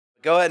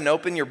Go ahead and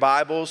open your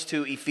Bibles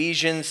to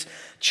Ephesians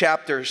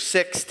chapter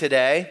 6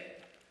 today.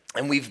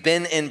 And we've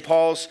been in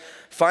Paul's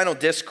final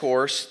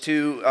discourse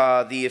to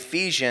the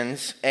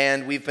Ephesians,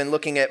 and we've been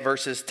looking at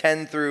verses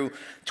 10 through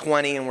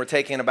 20, and we're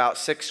taking about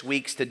 6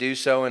 weeks to do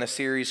so in a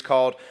series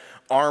called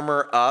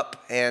Armor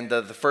Up. And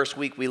the first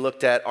week we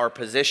looked at our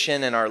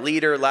position and our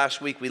leader. Last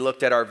week we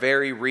looked at our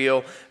very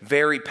real,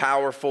 very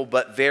powerful,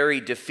 but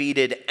very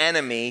defeated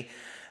enemy.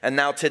 And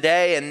now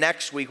today and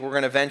next week, we're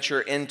going to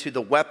venture into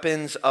the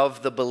weapons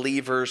of the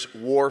believer's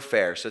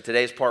warfare. So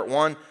today's part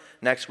 1.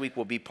 Next week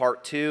will be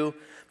part 2.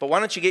 But why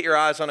don't you get your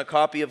eyes on a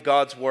copy of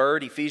God's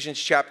Word, Ephesians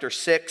chapter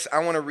 6. I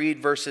want to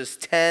read verses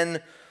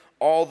 10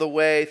 all the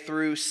way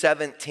through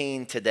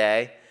 17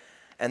 today.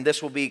 And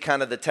this will be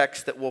kind of the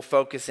text that we'll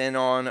focus in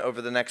on over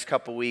the next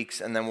couple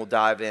weeks, and then we'll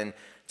dive in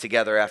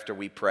together after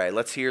we pray.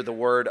 Let's hear the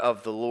word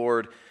of the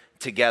Lord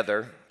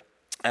together,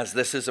 as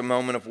this is a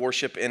moment of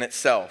worship in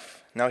itself.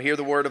 Now hear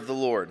the word of the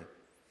Lord.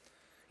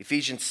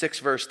 Ephesians 6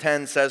 verse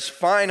 10 says,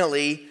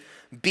 "Finally,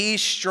 be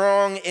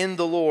strong in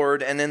the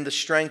Lord and in the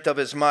strength of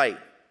his might.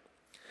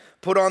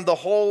 Put on the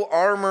whole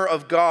armor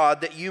of God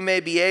that you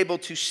may be able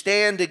to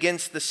stand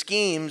against the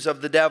schemes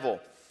of the devil.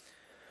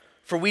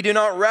 For we do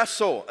not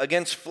wrestle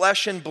against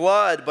flesh and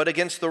blood, but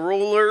against the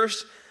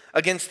rulers,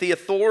 against the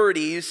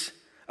authorities,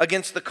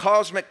 against the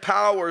cosmic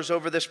powers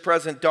over this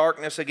present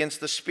darkness,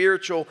 against the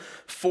spiritual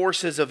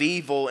forces of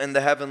evil in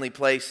the heavenly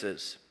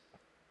places.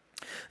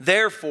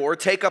 Therefore,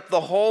 take up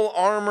the whole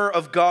armor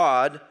of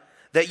God,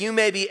 that you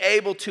may be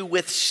able to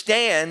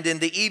withstand in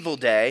the evil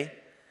day,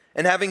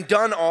 and having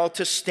done all,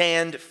 to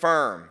stand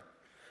firm.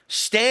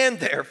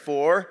 Stand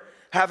therefore,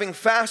 having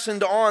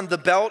fastened on the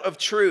belt of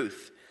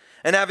truth,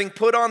 and having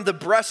put on the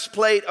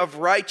breastplate of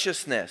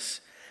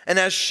righteousness, and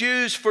as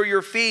shoes for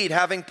your feet,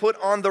 having put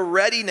on the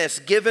readiness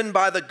given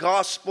by the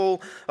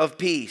gospel of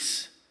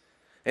peace.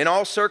 In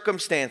all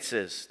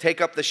circumstances, take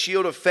up the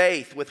shield of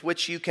faith with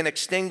which you can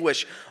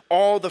extinguish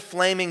all the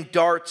flaming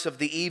darts of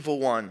the evil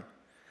one.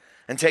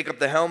 And take up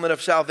the helmet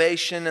of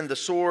salvation and the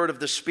sword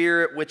of the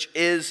Spirit, which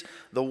is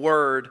the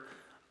word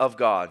of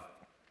God."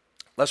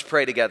 Let's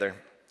pray together.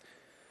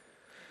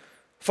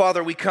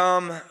 Father, we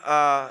come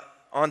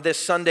on this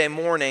Sunday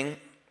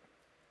morning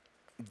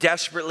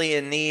desperately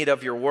in need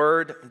of your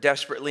word,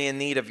 desperately in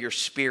need of your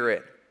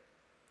Spirit.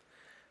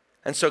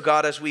 And so,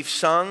 God, as we've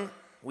sung,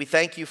 we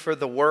thank you for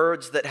the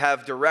words that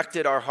have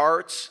directed our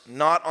hearts,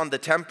 not on the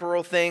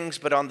temporal things,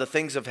 but on the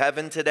things of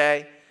heaven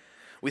today.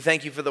 We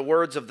thank you for the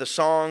words of the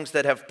songs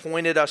that have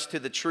pointed us to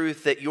the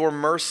truth that your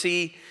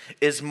mercy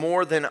is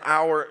more than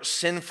our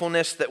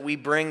sinfulness that we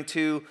bring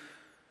to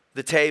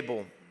the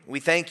table. We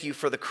thank you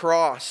for the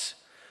cross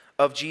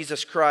of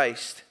Jesus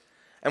Christ.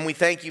 And we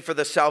thank you for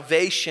the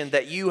salvation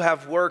that you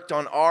have worked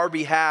on our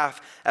behalf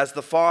as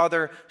the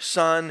Father,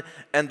 Son,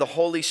 and the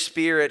Holy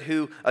Spirit,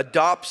 who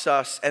adopts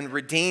us and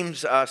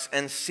redeems us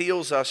and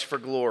seals us for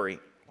glory.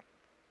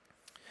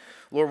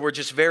 Lord, we're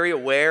just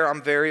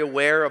I'm very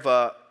aware of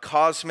a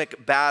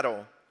cosmic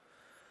battle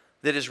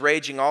that is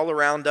raging all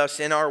around us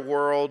in our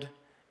world,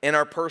 in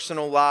our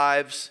personal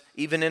lives,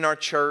 even in our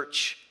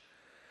church.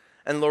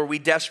 And Lord, we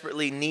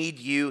desperately need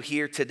you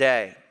here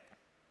today.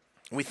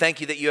 We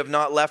thank you that you have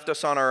not left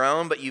us on our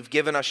own, but you've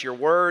given us your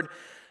word.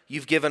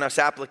 You've given us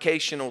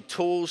applicational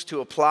tools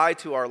to apply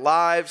to our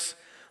lives.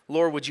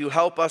 Lord, would you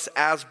help us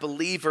as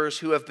believers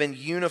who have been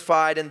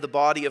unified in the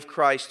body of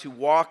Christ to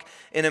walk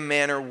in a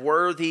manner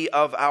worthy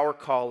of our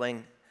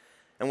calling?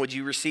 And would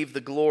you receive the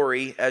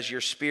glory as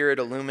your Spirit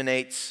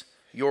illuminates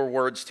your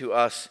words to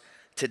us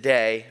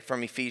today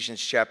from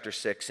Ephesians chapter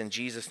 6. In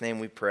Jesus' name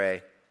we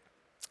pray,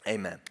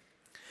 amen.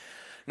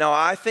 Now,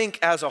 I think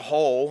as a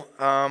whole,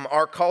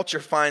 our culture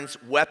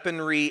finds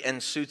weaponry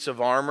and suits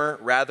of armor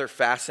rather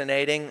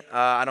fascinating.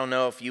 I don't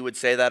know if you would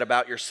say that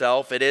about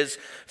yourself. It is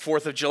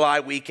 4th of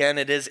July weekend.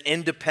 It is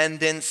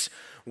Independence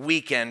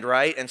weekend,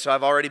 right? And so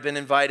I've already been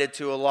invited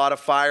to a lot of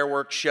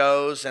fireworks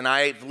shows, and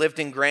I've lived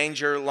in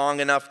Granger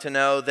long enough to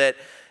know that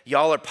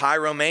y'all are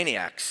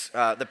pyromaniacs.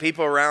 The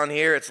people around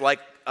here, it's like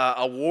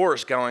a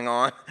war's going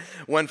on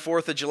when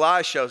 4th of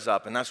July shows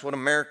up, and that's what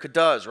America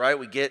does, right?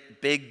 We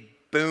get big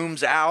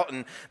booms out,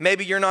 and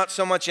maybe you're not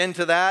so much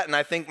into that, and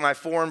I think my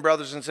foreign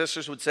brothers and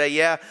sisters would say,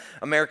 yeah,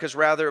 America's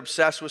rather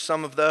obsessed with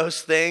some of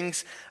those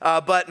things,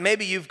 but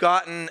maybe you've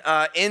gotten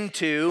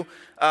into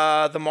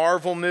the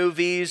Marvel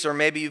movies, or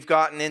maybe you've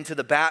gotten into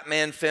the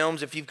Batman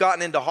films. If you've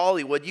gotten into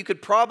Hollywood, you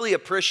could probably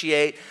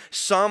appreciate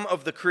some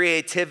of the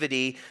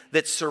creativity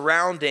that's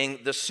surrounding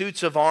the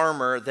suits of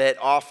armor that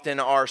often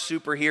our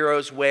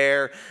superheroes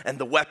wear, and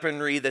the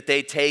weaponry that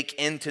they take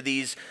into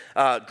these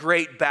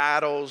great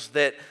battles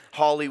that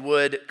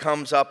Hollywood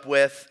comes up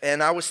with.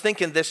 And I was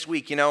thinking this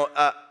week,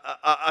 a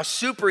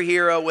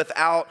superhero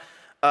without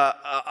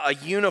a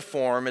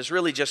uniform is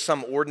really just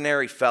some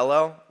ordinary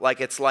fellow.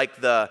 It's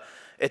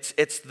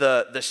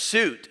the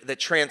suit that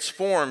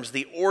transforms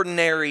the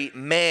ordinary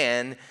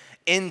man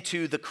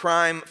into the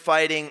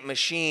crime-fighting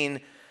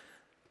machine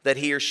that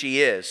he or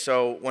she is.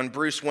 So when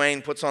Bruce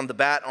Wayne puts on the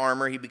bat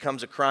armor, he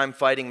becomes a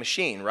crime-fighting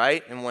machine,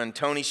 right? And when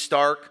Tony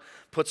Stark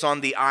puts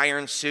on the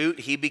iron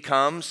suit, he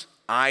becomes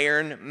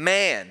Iron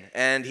Man.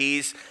 And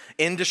he's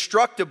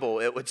indestructible,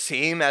 it would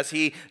seem, as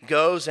he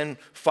goes and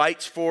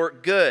fights for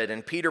good.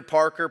 And Peter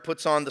Parker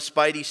puts on the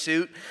Spidey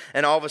suit,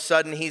 and all of a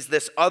sudden he's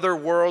this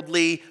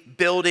otherworldly,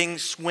 building,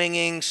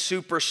 swinging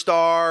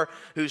superstar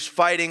who's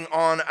fighting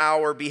on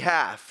our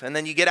behalf. And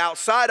then you get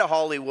outside of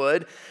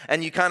Hollywood,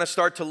 and you kind of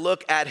start to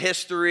look at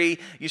history,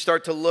 you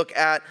start to look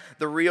at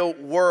the real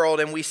world,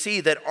 and we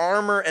see that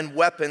armor and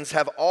weapons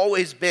have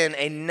always been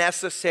a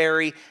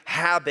necessary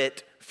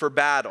habit for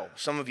battle.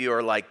 Some of you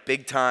are like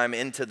big time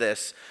into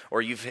this,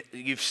 or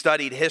you've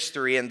studied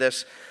history in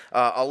this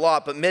a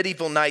lot, but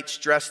medieval knights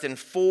dressed in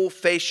full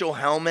facial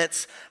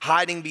helmets,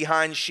 hiding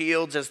behind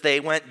shields as they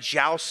went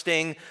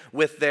jousting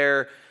with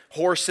their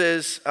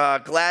horses.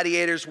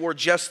 Gladiators wore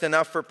just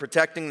enough for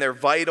protecting their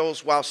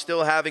vitals while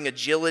still having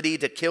agility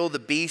to kill the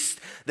beasts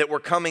that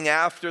were coming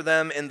after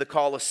them in the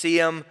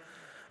Colosseum.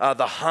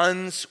 The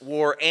Huns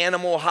wore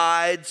animal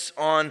hides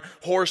on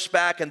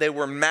horseback, and they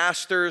were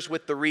masters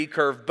with the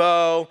recurve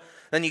bow.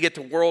 Then you get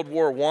to World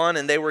War I,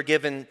 and they were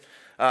given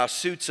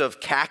suits of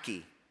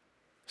khaki.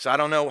 So I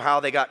don't know how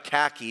they got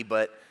khaki,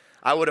 but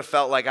I would have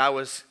felt like I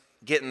was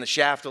getting the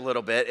shaft a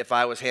little bit if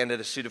I was handed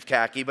a suit of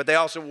khaki. But they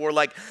also wore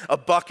like a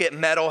bucket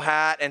metal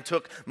hat and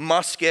took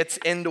muskets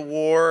into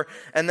war.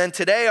 And then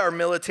today our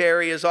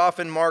military is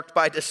often marked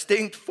by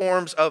distinct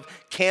forms of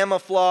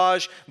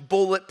camouflage,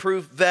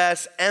 bulletproof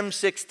vests,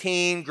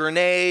 M16,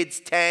 grenades,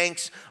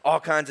 tanks, all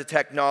kinds of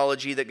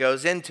technology that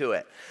goes into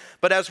it.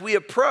 But as we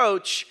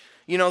approach,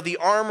 the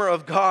armor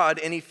of God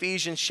in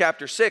Ephesians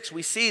chapter 6,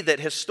 we see that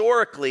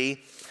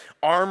historically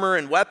armor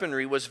and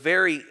weaponry was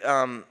very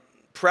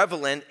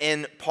prevalent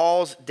in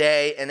Paul's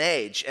day and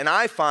age. And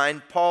I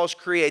find Paul's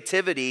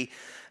creativity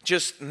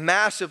just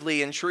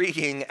massively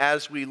intriguing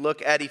as we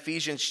look at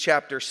Ephesians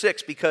chapter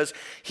 6, because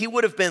he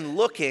would have been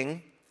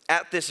looking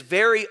at this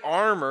very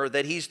armor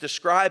that he's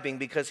describing,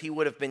 because he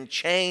would have been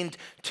chained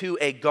to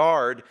a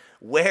guard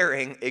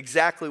wearing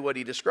exactly what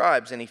he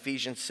describes in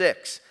Ephesians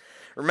 6.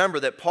 Remember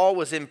that Paul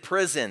was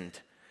imprisoned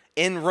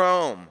in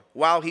Rome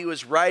while he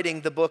was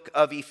writing the book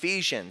of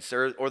Ephesians,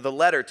 or the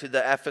letter to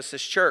the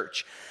Ephesus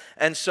church.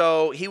 And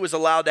so he was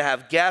allowed to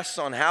have guests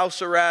on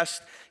house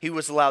arrest. He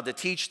was allowed to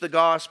teach the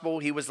gospel.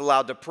 He was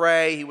allowed to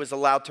pray. He was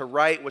allowed to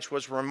write, which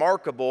was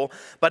remarkable.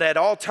 But at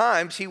all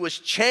times, he was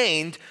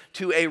chained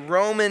to a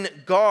Roman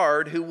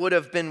guard who would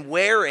have been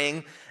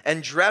wearing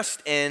and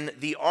dressed in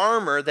the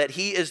armor that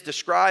he is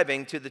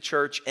describing to the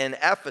church in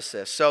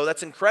Ephesus. So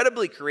that's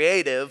incredibly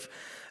creative.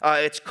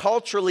 It's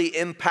culturally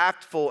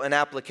impactful and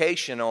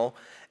applicational.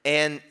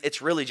 And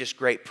it's really just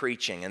great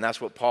preaching. And that's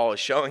what Paul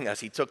is showing us.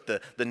 He took the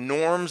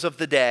norms of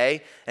the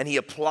day and he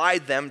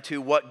applied them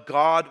to what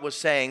God was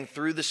saying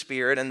through the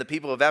Spirit. And the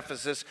people of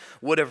Ephesus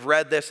would have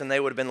read this and they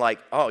would have been like,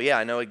 oh yeah,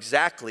 I know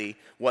exactly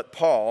what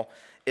Paul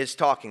is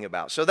talking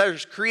about. So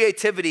there's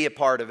creativity a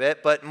part of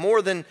it, but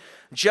more than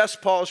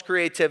just Paul's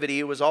creativity,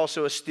 he was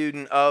also a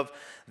student of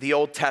the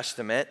Old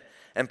Testament.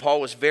 And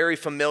Paul was very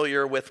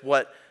familiar with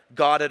what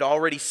God had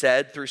already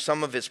said through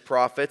some of his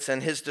prophets,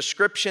 and his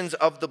descriptions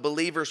of the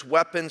believers'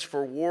 weapons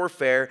for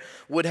warfare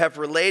would have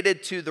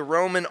related to the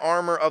Roman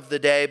armor of the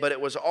day, but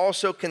it was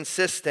also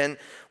consistent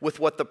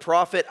with what the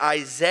prophet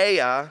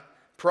Isaiah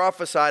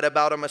prophesied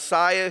about a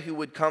Messiah who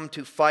would come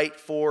to fight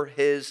for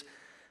his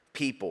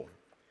people.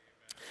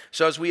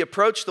 So as we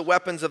approach the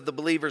weapons of the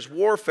believer's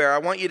warfare, I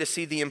want you to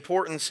see the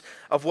importance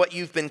of what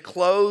you've been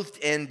clothed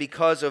in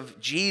because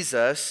of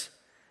Jesus,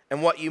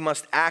 and what you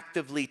must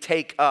actively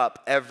take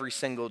up every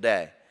single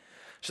day.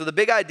 So the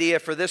big idea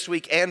for this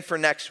week and for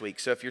next week,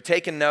 so if you're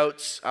taking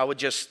notes, I would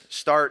just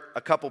start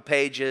a couple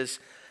pages,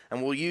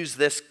 and we'll use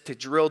this to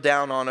drill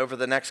down on over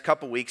the next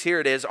couple weeks.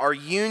 Here it is. Our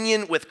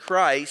union with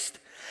Christ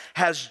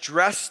has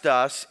dressed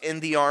us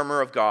in the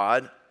armor of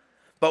God,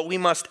 but we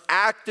must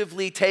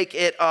actively take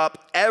it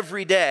up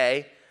every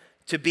day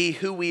to be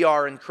who we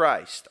are in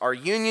Christ. Our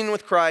union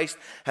with Christ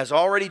has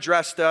already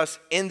dressed us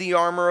in the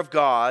armor of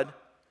God,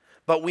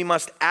 but we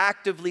must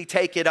actively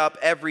take it up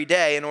every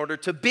day in order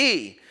to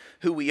be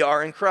who we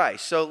are in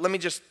Christ. So let me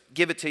just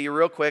give it to you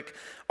real quick.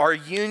 Our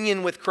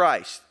union with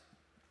Christ.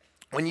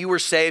 When you were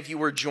saved, you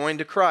were joined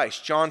to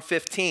Christ. John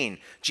 15,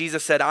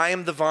 Jesus said, I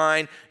am the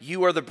vine,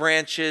 you are the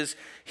branches.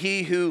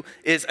 He who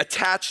is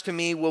attached to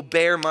me will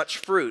bear much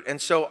fruit.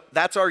 And so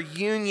that's our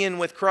union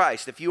with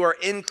Christ. If you are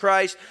in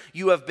Christ,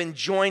 you have been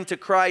joined to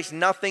Christ.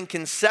 Nothing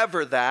can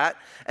sever that.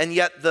 And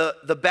yet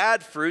the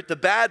bad fruit, the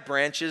bad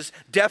branches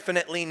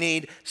definitely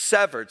need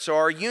severed. So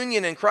our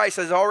union in Christ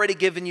has already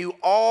given you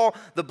all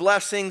the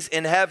blessings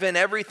in heaven.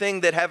 Everything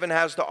that heaven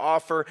has to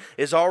offer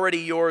is already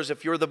yours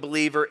if you're the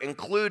believer,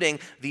 including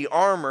the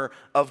armor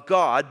of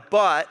God.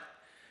 But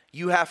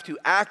you have to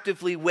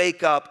actively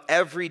wake up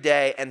every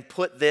day and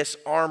put this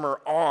armor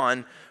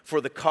on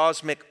for the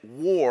cosmic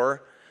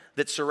war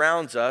that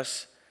surrounds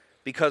us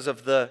because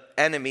of the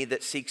enemy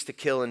that seeks to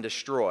kill and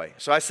destroy.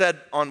 So I said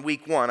on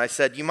week 1, I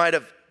said, you might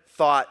have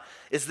thought,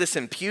 is this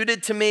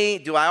imputed to me?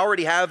 Do I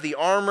already have the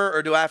armor,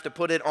 or do I have to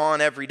put it on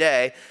every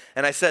day?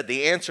 And I said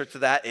the answer to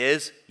that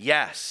is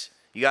yes.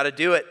 You got to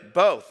do it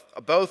both.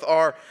 Both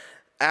are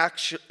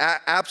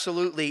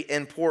absolutely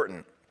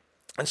important.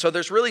 And so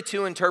there's really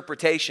two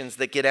interpretations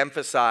that get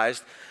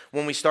emphasized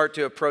when we start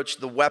to approach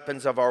the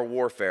weapons of our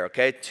warfare,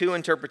 okay? Two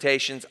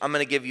interpretations. I'm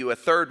going to give you a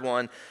third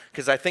one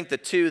because I think the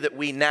two that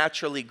we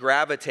naturally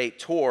gravitate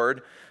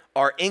toward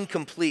are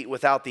incomplete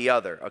without the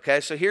other,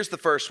 okay? So here's the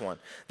first one.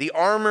 The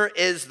armor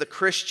is the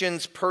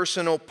Christian's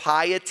personal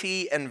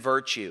piety and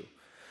virtue.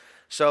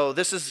 So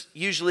this is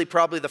usually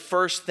probably the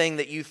first thing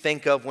that you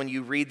think of when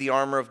you read the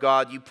armor of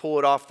God. You pull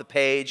it off the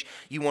page.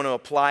 You want to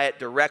apply it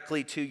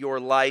directly to your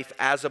life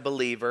as a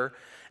believer.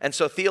 And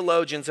so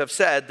theologians have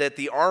said that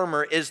the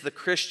armor is the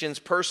Christian's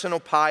personal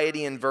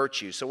piety and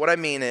virtue. So what I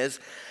mean is,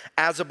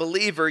 as a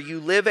believer, you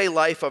live a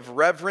life of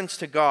reverence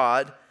to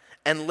God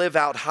and live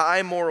out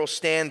high moral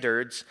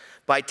standards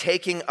by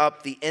taking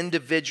up the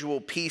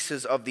individual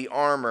pieces of the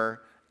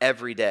armor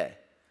every day.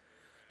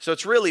 So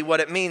it's really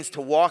what it means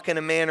to walk in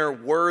a manner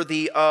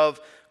worthy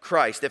of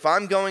Christ. If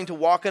I'm going to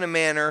walk in a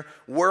manner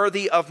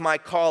worthy of my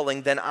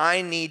calling, then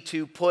I need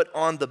to put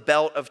on the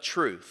belt of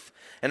truth.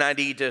 And I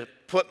need to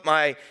put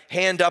my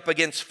hand up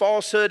against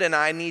falsehood, and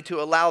I need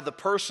to allow the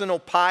personal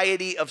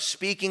piety of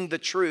speaking the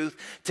truth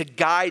to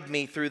guide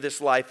me through this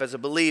life as a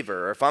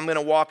believer. If I'm going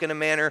to walk in a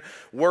manner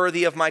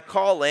worthy of my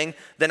calling,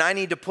 then I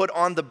need to put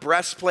on the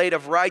breastplate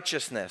of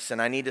righteousness,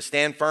 and I need to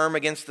stand firm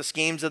against the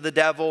schemes of the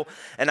devil,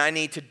 and I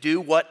need to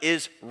do what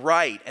is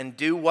right and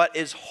do what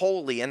is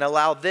holy and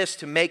allow this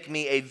to make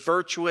me a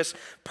virtuous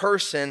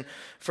person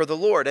for the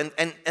Lord.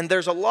 And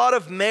there's a lot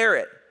of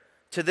merit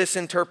to this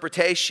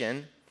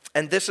interpretation.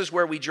 And this is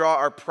where we draw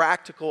our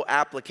practical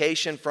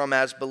application from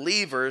as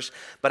believers,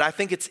 but I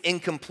think it's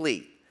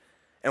incomplete.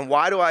 And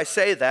why do I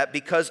say that?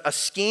 Because a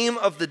scheme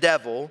of the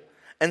devil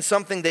and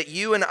something that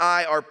you and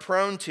I are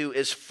prone to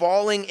is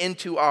falling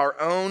into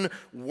our own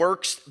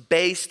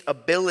works-based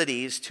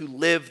abilities to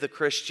live the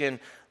Christian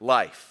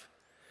life.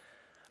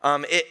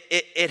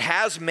 It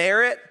has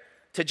merit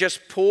to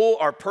just pull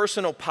our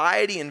personal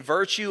piety and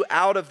virtue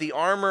out of the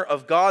armor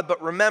of God,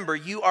 but remember,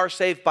 you are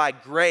saved by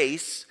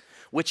grace,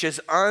 which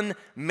is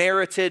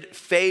unmerited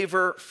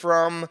favor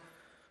from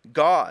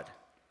God.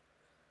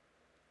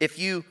 If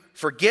you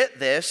forget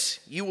this,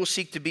 you will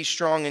seek to be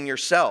strong in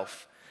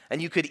yourself,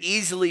 and you could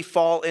easily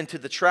fall into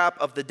the trap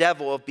of the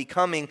devil of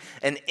becoming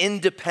an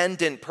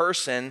independent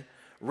person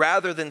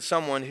rather than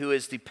someone who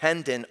is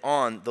dependent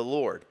on the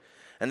Lord.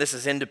 And this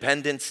is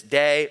Independence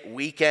Day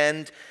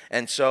weekend,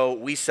 and so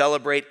we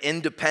celebrate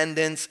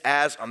independence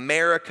as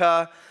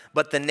America,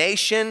 but the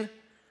nation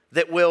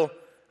that will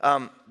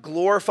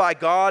glorify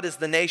God is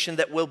the nation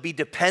that will be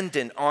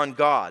dependent on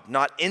God,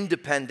 not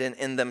independent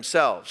in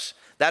themselves.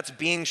 That's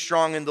being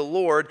strong in the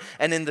Lord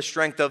and in the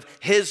strength of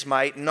His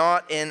might,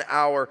 not in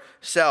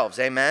ourselves.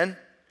 Amen?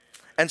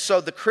 And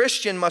so the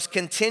Christian must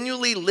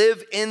continually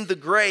live in the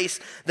grace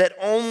that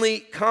only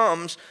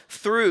comes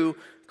through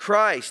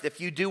Christ. If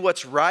you do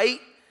what's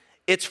right,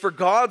 it's for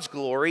God's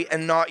glory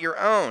and not your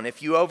own.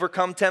 If you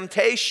overcome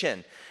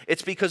temptation,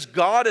 it's because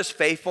God is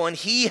faithful and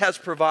He has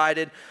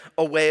provided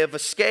a way of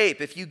escape.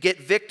 If you get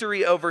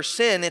victory over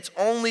sin, it's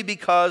only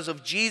because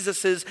of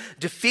Jesus'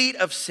 defeat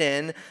of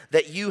sin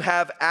that you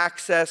have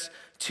access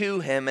to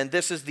Him. And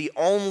this is the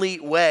only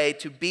way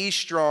to be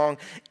strong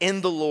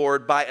in the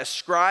Lord, by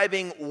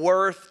ascribing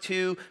worth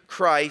to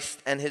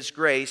Christ and His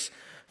grace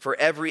for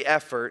every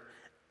effort,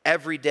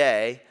 every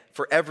day,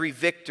 for every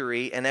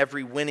victory and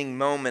every winning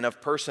moment of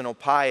personal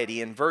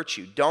piety and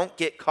virtue. Don't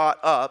get caught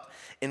up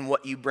in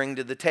what you bring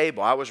to the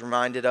table. I was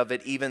reminded of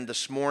it even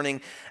this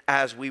morning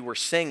as we were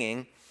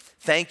singing,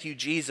 "Thank you,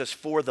 Jesus,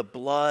 for the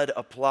blood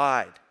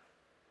applied."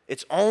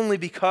 It's only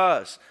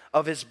because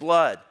of His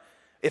blood.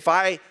 If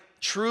I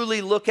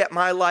truly look at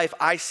my life,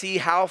 I see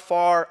how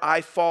far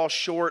I fall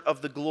short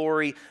of the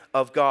glory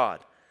of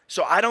God.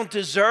 So I don't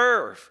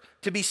deserve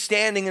to be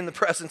standing in the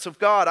presence of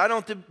God. I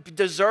don't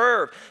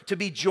deserve to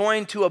be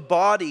joined to a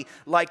body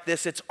like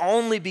this. It's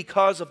only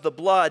because of the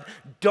blood.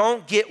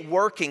 Don't get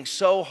working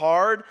so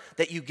hard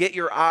that you get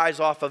your eyes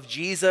off of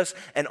Jesus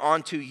and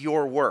onto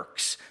your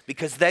works,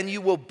 because then you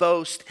will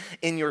boast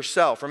in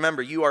yourself.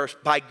 Remember, you are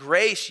by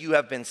grace you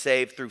have been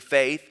saved through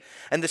faith,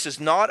 and this is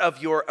not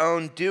of your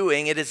own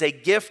doing. It is a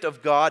gift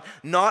of God,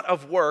 not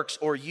of works,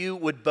 or you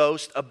would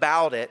boast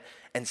about it.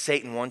 And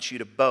Satan wants you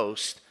to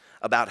boast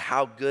about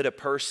how good a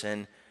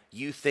person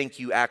you think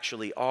you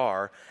actually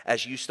are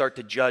as you start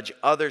to judge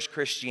others'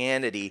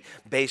 Christianity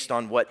based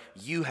on what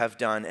you have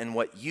done and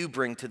what you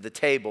bring to the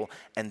table.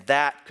 And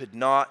that could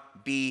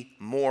not be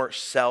more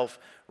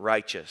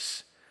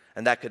self-righteous.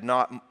 And that could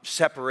not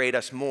separate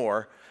us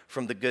more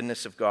from the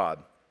goodness of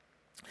God.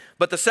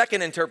 But the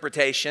second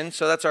interpretation,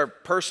 so that's our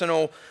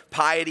personal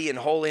piety and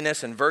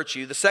holiness and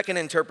virtue. The second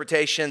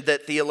interpretation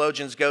that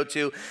theologians go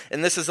to,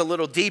 and this is a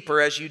little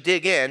deeper as you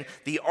dig in,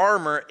 the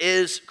armor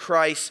is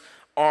Christ's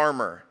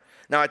armor.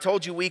 Now, I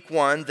told you week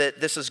one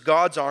that this is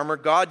God's armor.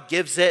 God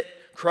gives it.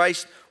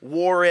 Christ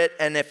wore it.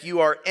 And if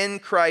you are in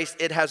Christ,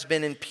 it has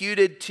been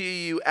imputed to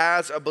you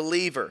as a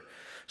believer.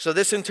 So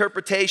this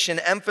interpretation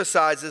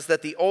emphasizes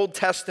that the Old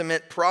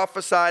Testament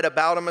prophesied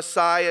about a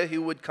Messiah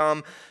who would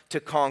come to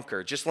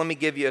conquer. Just let me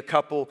give you a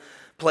couple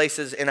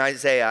places in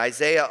Isaiah.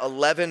 Isaiah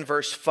 11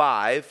 verse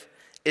 5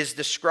 is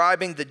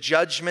describing the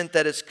judgment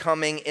that is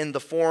coming in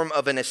the form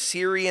of an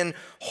Assyrian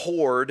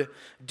horde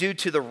due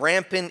to the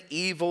rampant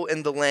evil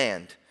in the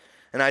land.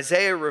 And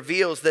Isaiah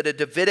reveals that a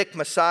Davidic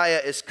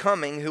Messiah is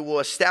coming who will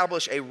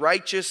establish a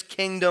righteous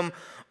kingdom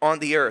on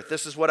the earth.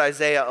 This is what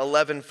Isaiah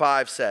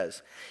 11:5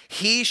 says.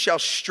 He shall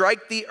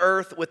strike the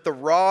earth with the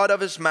rod of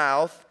his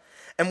mouth,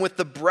 and with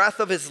the breath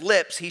of his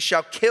lips he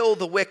shall kill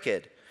the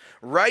wicked.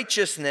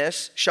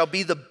 Righteousness shall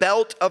be the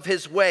belt of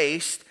his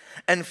waist,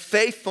 and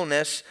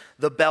faithfulness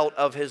the belt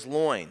of his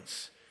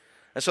loins.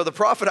 And so the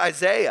prophet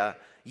Isaiah,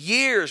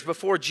 years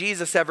before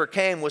Jesus ever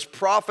came, was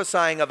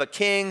prophesying of a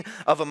king,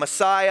 of a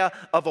Messiah,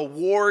 of a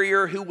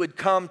warrior who would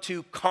come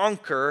to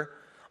conquer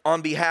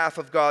on behalf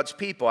of God's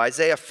people.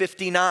 Isaiah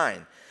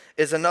 59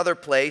 is another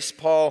place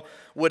Paul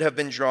would have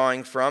been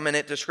drawing from, and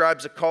it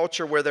describes a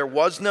culture where there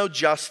was no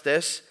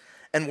justice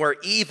and where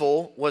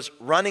evil was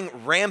running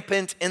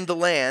rampant in the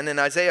land. And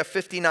Isaiah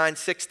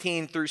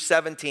 59:16 through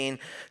 17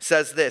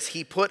 says this: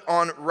 He put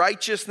on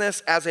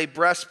righteousness as a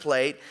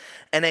breastplate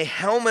and a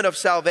helmet of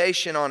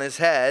salvation on his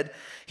head.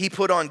 He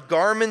put on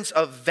garments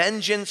of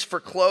vengeance for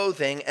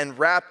clothing and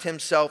wrapped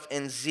himself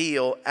in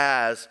zeal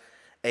as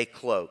a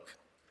cloak.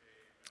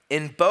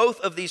 In both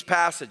of these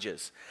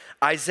passages,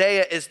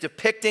 Isaiah is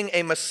depicting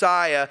a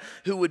Messiah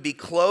who would be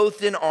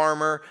clothed in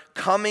armor,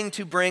 coming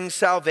to bring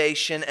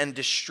salvation and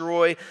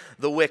destroy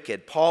the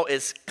wicked. Paul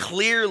is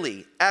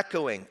clearly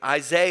echoing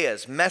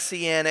Isaiah's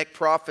messianic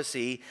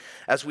prophecy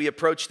as we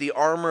approach the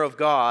armor of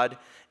God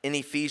in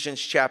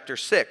Ephesians chapter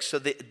 6. So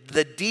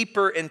the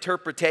deeper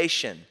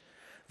interpretation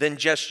than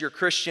just your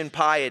Christian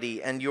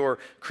piety and your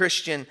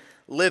Christian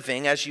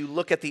living, as you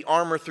look at the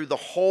armor through the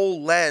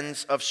whole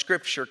lens of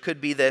Scripture,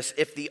 could be this: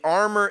 if the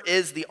armor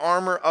is the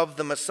armor of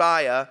the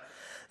Messiah,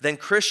 then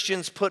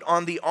Christians put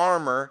on the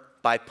armor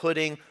by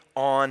putting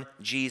on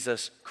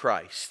Jesus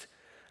Christ.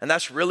 And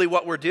that's really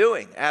what we're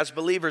doing as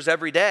believers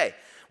every day.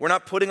 We're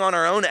not putting on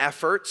our own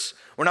efforts.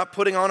 We're not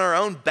putting on our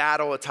own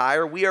battle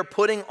attire. We are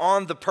putting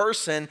on the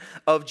person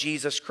of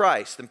Jesus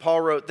Christ. And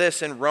Paul wrote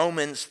this in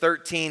Romans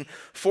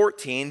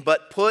 13:14,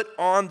 but put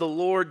on the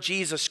Lord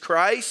Jesus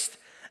Christ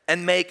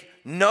and make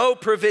no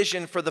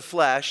provision for the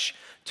flesh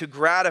to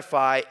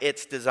gratify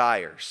its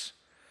desires.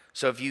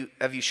 So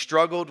have you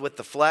struggled with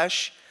the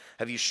flesh?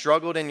 Have you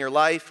struggled in your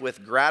life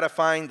with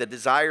gratifying the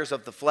desires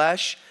of the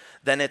flesh?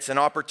 Then it's an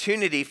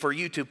opportunity for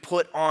you to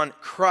put on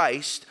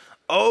Christ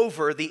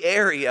over the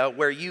area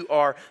where you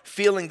are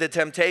feeling the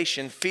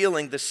temptation,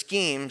 feeling the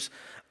schemes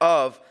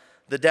of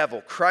the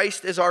devil.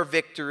 Christ is our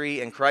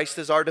victory and Christ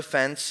is our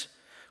defense.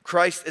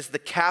 Christ is the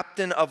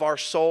captain of our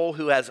soul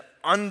who has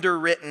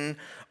underwritten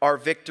our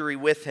victory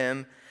with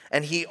him.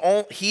 And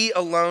he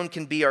alone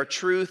can be our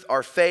truth,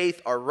 our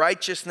faith, our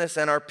righteousness,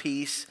 and our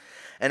peace.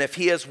 And if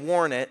he has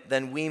worn it,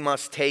 then we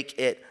must take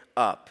it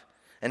up.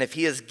 And if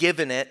he has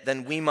given it,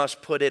 then we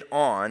must put it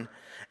on.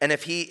 And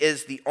if he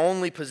is the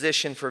only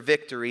position for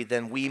victory,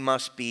 then we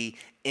must be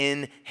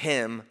in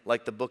him,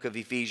 like the book of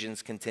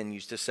Ephesians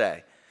continues to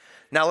say.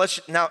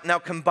 Now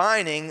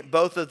combining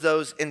both of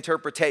those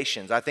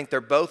interpretations, I think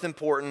they're both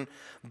important,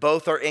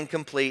 both are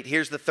incomplete.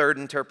 Here's the third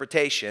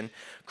interpretation.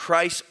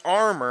 Christ's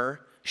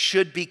armor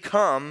should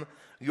become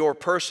your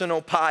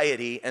personal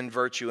piety and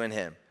virtue in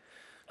him.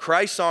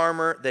 Christ's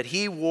armor that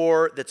he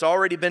wore, that's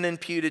already been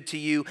imputed to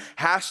you,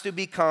 has to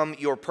become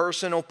your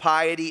personal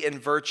piety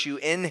and virtue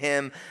in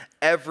him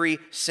every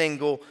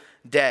single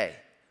day.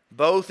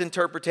 Both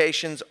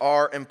interpretations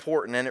are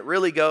important, and it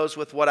really goes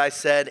with what I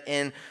said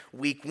in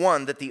week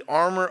 1, that the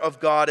armor of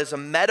God is a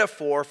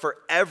metaphor for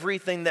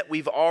everything that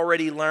we've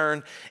already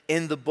learned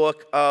in the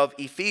book of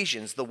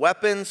Ephesians. The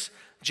weapons,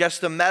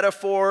 just a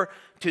metaphor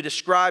to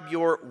describe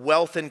your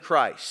wealth in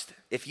Christ.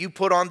 If you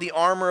put on the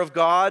armor of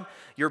God,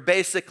 you're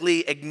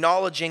basically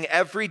acknowledging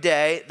every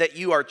day that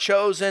you are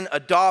chosen,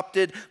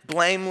 adopted,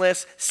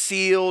 blameless,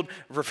 sealed,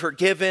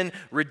 forgiven,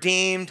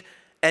 redeemed,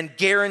 and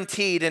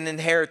guaranteed an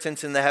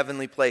inheritance in the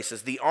heavenly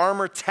places. The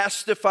armor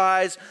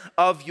testifies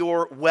of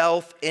your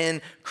wealth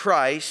in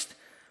Christ,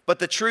 but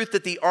the truth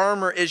that the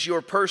armor is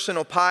your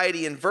personal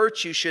piety and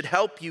virtue should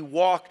help you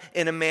walk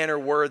in a manner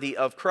worthy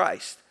of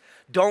Christ.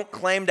 Don't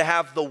claim to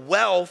have the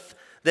wealth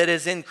that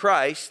is in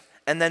Christ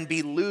and then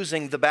be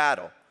losing the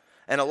battle.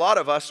 And a lot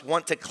of us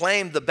want to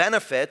claim the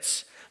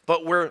benefits,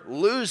 but we're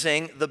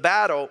losing the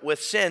battle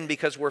with sin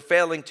because we're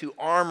failing to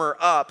armor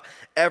up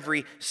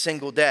every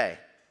single day.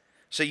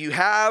 So you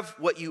have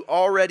what you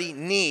already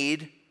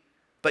need,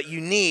 but you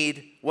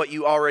need what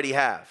you already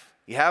have.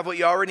 You have what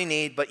you already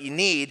need, but you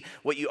need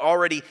what you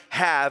already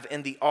have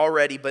in the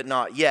already but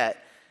not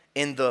yet,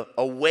 in the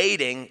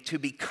awaiting to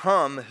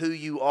become who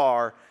you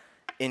are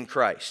in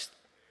Christ.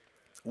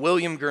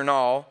 William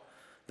Gurnall,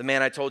 the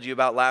man I told you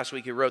about last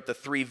week, who wrote the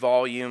 3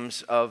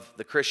 volumes of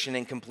the Christian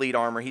in Complete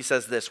Armor, he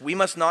says this: we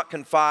must not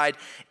confide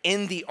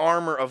in the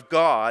armor of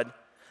God,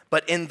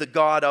 but in the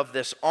God of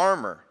this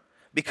armor.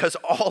 because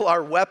all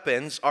our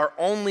weapons are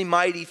only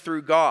mighty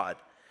through God.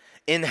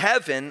 In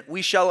heaven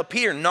we shall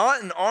appear,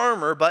 not in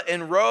armor, but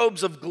in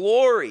robes of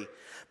glory.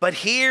 But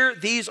here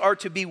these are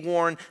to be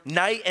worn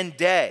night and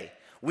day.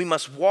 We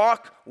must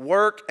walk,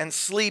 work, and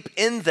sleep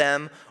in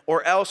them,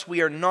 or else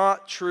we are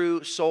not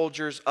true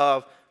soldiers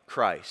of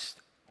Christ.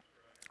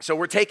 So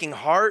we're taking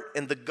heart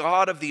in the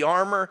God of the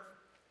armor,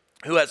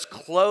 who has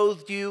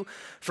clothed you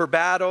for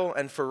battle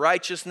and for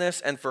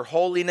righteousness and for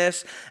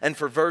holiness and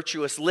for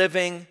virtuous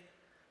living.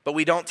 But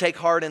we don't take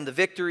heart in the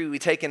victory. We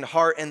take in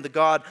heart in the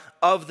God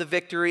of the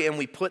victory, and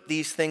we put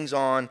these things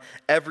on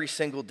every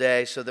single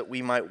day so that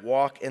we might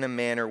walk in a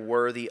manner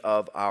worthy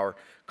of our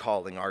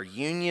calling. Our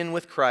union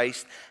with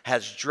Christ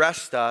has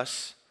dressed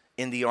us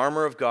in the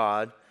armor of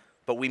God,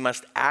 but we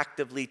must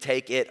actively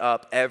take it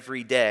up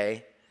every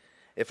day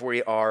if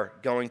we are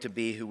going to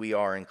be who we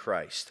are in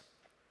Christ.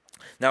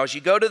 Now, as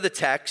you go to the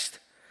text,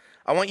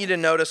 I want you to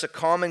notice a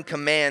common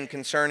command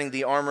concerning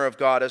the armor of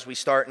God as we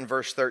start in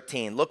verse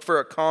 13. Look for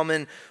a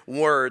common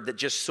word that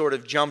just sort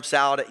of jumps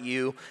out at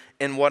you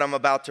in what I'm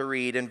about to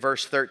read in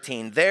verse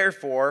 13.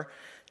 Therefore,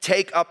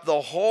 take up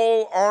the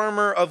whole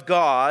armor of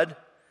God,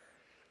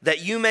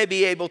 that you may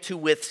be able to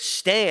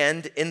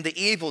withstand in the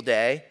evil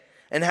day,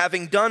 and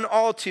having done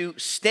all to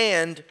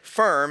stand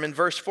firm. And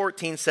verse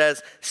 14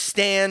 says,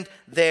 stand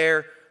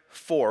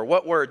therefore.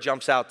 What word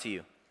jumps out to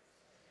you?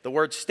 The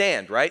word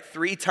stand, right?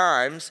 3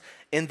 times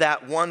in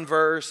that one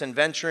verse, and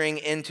venturing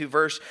into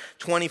verse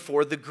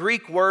 24. The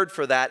Greek word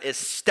for that is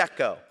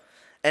steko,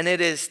 and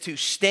it is to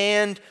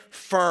stand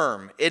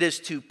firm. It is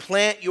to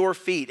plant your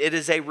feet. It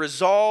is a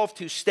resolve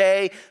to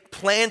stay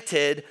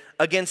planted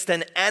against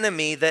an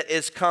enemy that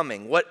is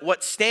coming.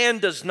 What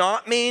stand does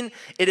not mean,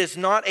 it is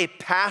not a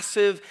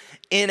passive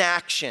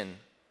inaction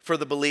for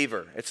the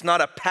believer. It's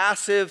not a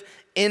passive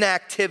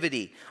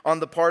inactivity on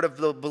the part of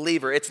the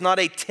believer. It's not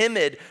a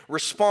timid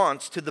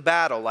response to the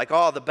battle, like,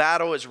 oh, the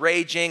battle is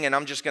raging and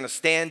I'm just going to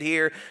stand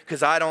here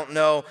because I don't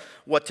know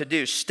what to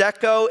do.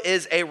 Steko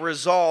is a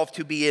resolve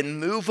to be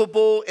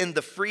immovable in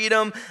the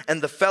freedom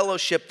and the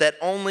fellowship that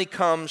only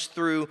comes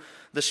through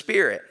the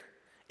Spirit.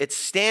 It's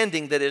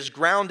standing that is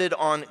grounded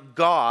on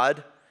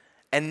God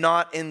and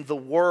not in the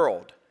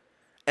world.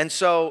 And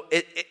so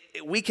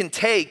we can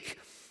take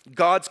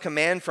God's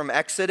command from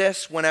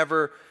Exodus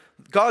whenever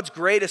God's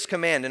greatest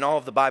command in all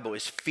of the Bible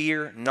is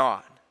fear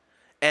not.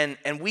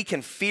 And we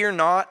can fear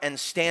not and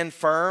stand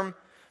firm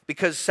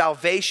because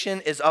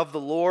salvation is of the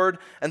Lord,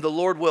 and the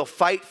Lord will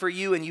fight for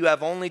you, and you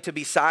have only to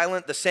be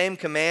silent. The same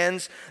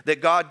commands that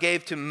God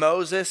gave to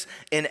Moses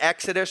in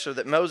Exodus, or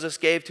that Moses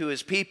gave to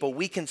his people,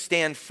 we can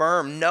stand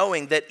firm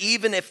knowing that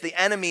even if the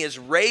enemy is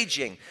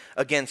raging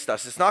against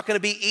us, it's not going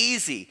to be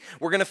easy.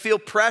 We're going to feel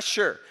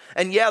pressure.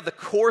 And yeah, the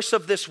course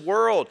of this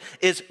world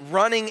is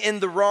running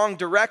in the wrong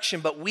direction,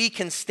 but we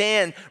can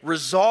stand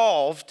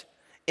resolved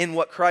in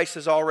what Christ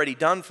has already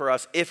done for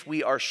us if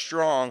we are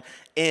strong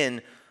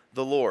in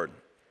the Lord.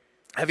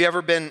 Have you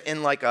ever been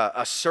in like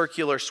a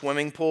circular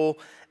swimming pool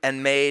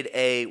and made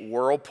a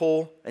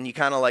whirlpool, and you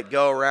kind of like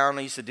go around?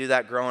 I used to do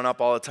that growing up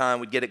all the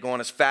time. We'd get it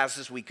going as fast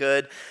as we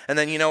could, and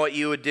then you know what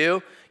you would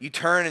do? You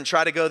turn and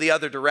try to go the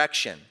other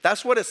direction.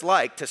 That's what it's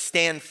like to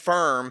stand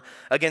firm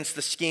against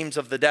the schemes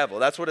of the devil.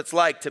 That's what it's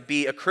like to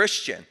be a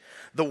Christian.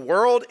 The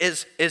world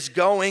is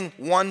going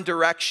one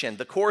direction.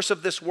 The course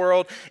of this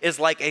world is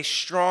like a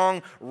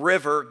strong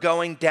river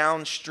going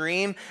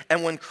downstream.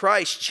 And when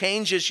Christ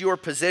changes your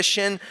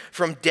position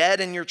from dead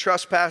in your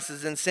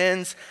trespasses and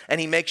sins, and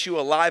he makes you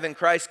alive in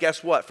Christ,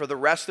 guess what? For the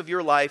rest of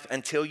your life,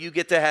 until you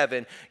get to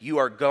heaven, you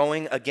are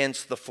going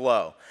against the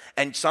flow.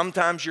 And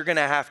sometimes you're going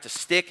to have to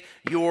stick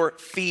your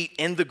feet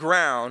in the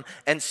ground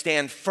and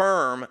stand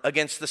firm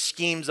against the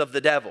schemes of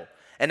the devil.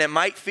 And it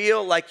might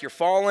feel like you're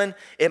falling.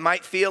 It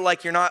might feel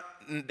like you're not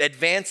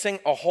advancing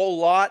a whole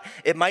lot.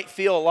 It might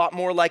feel a lot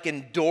more like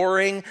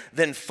enduring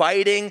than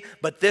fighting,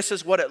 but this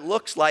is what it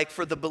looks like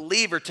for the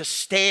believer to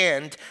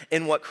stand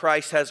in what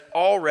Christ has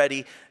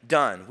already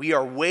done. We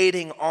are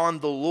waiting on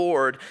the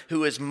Lord,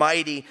 who is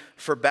mighty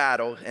for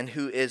battle and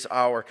who is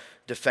our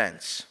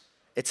defense.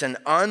 It's an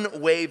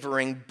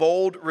unwavering,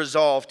 bold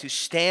resolve to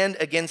stand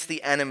against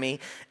the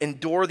enemy,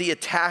 endure the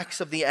attacks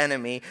of the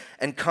enemy,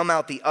 and come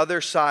out the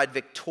other side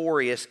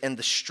victorious in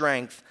the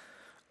strength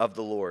of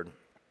the Lord.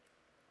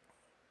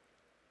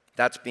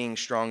 That's being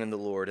strong in the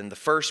Lord. And the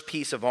first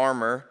piece of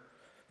armor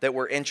that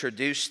we're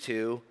introduced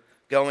to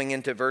going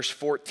into verse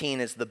 14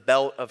 is the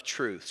belt of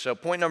truth. So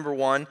point number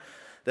 1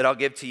 that I'll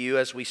give to you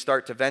as we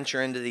start to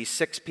venture into these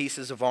 6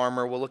 pieces of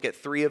armor, we'll look at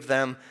 3 of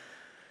them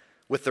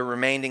with the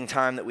remaining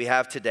time that we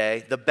have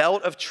today. The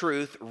belt of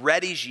truth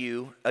readies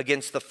you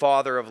against the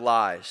father of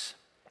lies.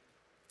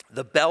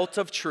 The belt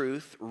of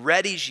truth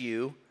readies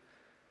you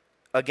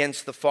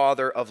against the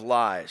father of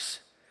lies.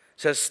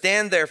 It says,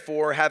 stand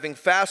therefore, having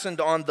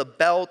fastened on the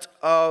belt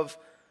of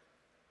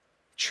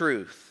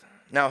truth.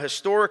 Now,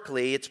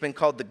 historically, it's been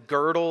called the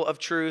girdle of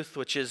truth,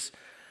 which is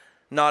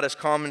not as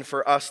common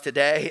for us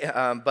today,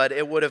 but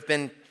it would have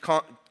been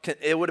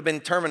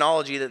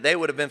terminology that they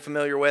would have been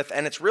familiar with,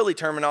 and it's really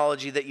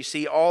terminology that you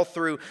see all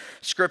through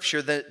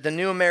Scripture. The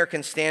New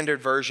American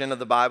Standard Version of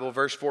the Bible,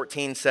 verse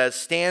 14 says,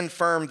 "Stand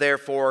firm,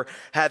 therefore,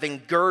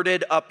 having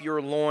girded up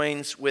your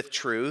loins with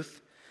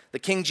truth." The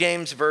King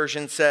James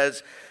Version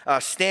says,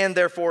 "Stand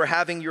therefore,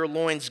 having your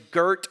loins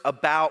girt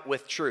about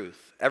with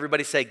truth."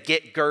 Everybody say,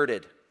 "Get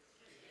girded."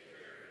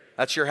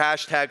 That's your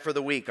hashtag for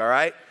the week, all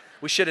right?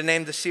 We should have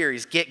named the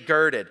series, Get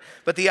Girded.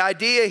 But the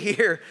idea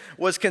here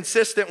was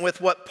consistent with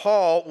what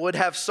Paul would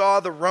have saw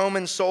the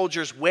Roman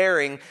soldiers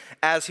wearing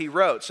as he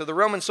wrote. So the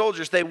Roman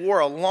soldiers, they wore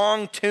a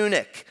long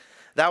tunic.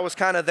 That was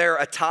kind of their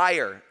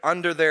attire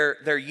under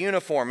their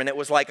uniform. And it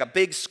was like a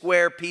big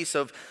square piece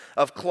of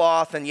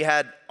cloth, and you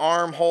had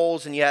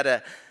armholes, and you had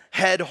a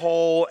head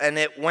hole, and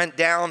it went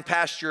down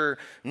past your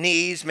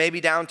knees,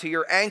 maybe down to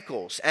your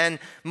ankles. And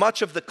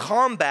much of the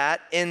combat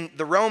in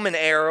the Roman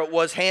era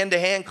was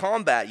hand-to-hand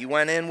combat. You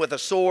went in with a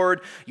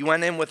sword, you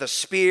went in with a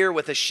spear,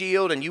 with a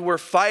shield, and you were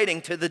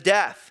fighting to the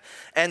death.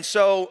 And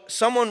so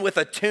someone with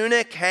a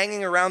tunic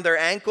hanging around their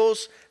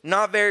ankles,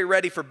 not very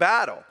ready for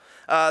battle.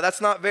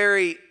 That's not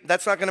going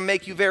to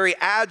make you very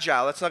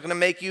agile. That's not going to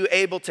make you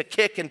able to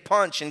kick and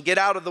punch and get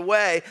out of the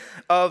way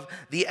of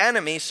the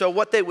enemy. So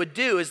what they would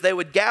do is they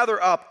would gather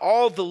up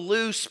all the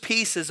loose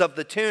pieces of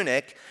the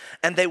tunic,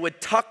 and they would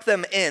tuck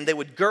them in. They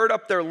would gird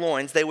up their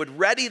loins. They would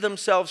ready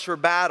themselves for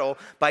battle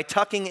by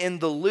tucking in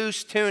the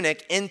loose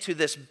tunic into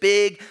this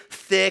big,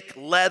 thick,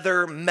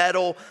 leather,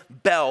 metal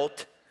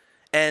belt.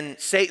 And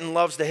Satan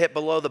loves to hit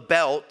below the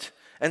belt.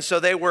 And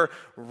so they were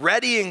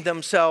readying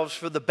themselves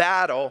for the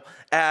battle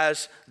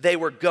as they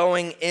were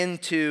going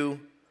into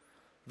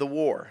the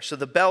war. So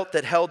the belt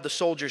that held the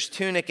soldier's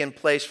tunic in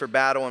place for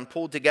battle and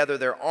pulled together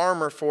their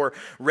armor for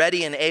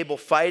ready and able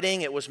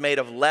fighting, it was made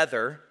of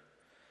leather.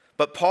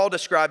 But Paul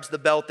describes the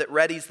belt that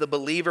readies the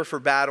believer for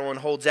battle and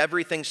holds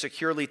everything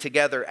securely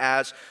together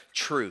as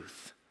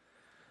truth.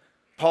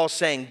 Paul's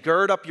saying,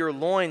 gird up your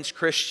loins,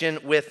 Christian,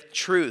 with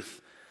truth.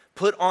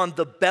 Put on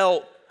the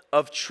belt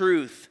of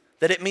truth,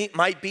 that it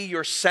might be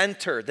your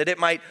center, that it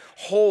might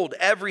hold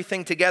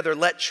everything together.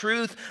 Let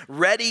truth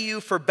ready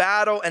you for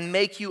battle and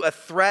make you a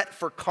threat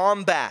for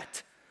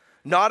combat,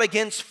 not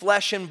against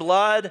flesh and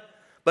blood,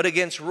 but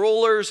against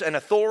rulers and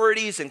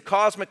authorities and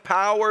cosmic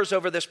powers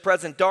over this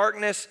present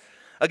darkness,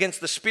 against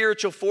the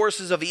spiritual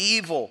forces of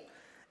evil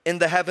in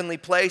the heavenly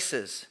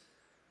places.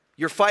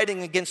 You're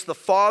fighting against the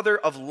father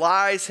of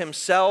lies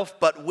himself,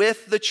 but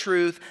with the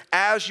truth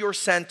as your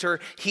center,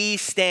 he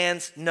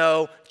stands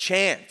no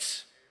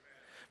chance.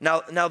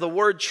 Now the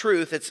word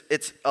truth,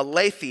 it's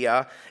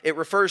aletheia. It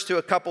refers to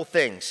a couple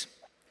things.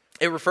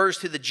 It refers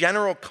to the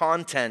general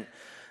content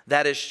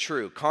that is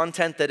true,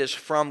 content that is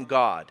from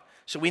God.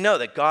 So we know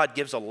that God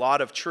gives a lot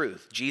of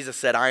truth. Jesus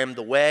said, "I am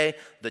the way,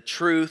 the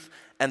truth,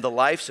 and the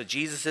life." So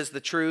Jesus is the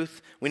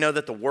truth. We know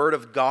that the word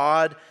of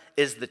God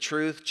is the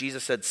truth.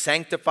 Jesus said,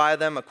 "Sanctify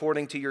them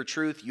according to your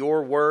truth.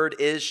 Your word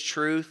is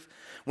truth."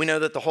 We know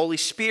that the Holy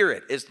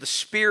Spirit is the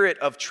Spirit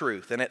of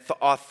truth, and it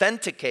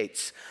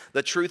authenticates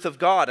the truth of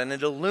God, and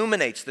it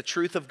illuminates the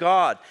truth of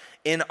God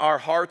in our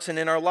hearts and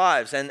in our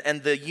lives.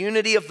 And the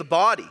unity of the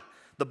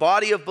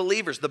body of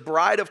believers, the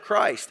bride of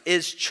Christ,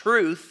 is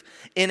truth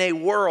in a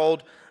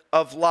world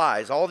of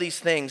lies. All these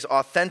things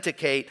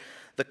authenticate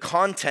the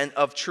content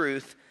of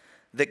truth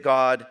that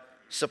God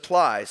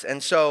supplies.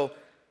 And so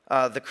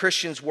the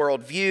Christian's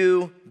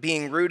worldview,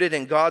 being rooted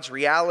in God's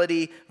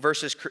reality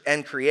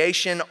and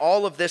creation,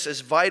 all of this is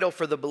vital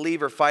for the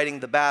believer fighting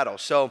the battle.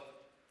 So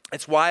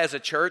it's why as a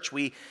church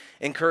we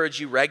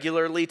encourage you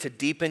regularly to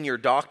deepen your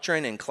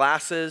doctrine in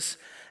classes.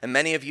 And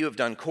many of you have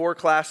done core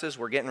classes.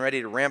 We're getting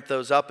ready to ramp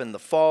those up in the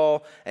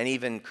fall and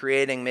even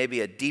creating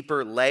maybe a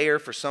deeper layer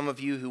for some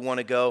of you who want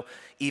to go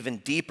even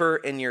deeper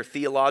in your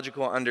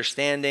theological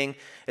understanding.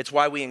 It's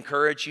why we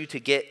encourage you to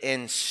get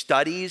in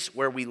studies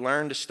where we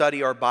learn to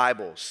study our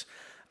Bibles.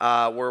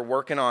 We're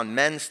working on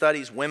men's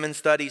studies, women's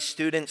studies,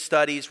 student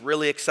studies,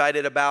 really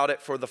excited about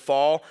it for the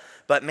fall.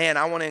 But man,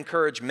 I want to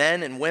encourage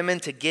men and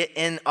women to get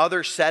in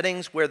other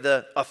settings where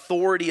the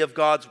authority of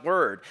God's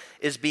word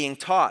is being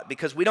taught.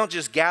 Because we don't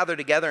just gather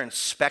together and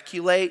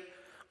speculate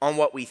on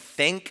what we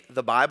think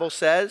the Bible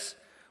says.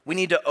 We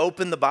need to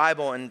open the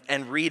Bible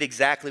and read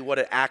exactly what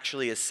it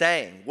actually is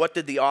saying. What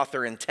did the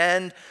author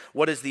intend?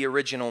 What is the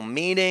original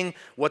meaning?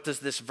 What does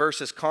this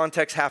verse's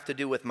context have to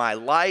do with my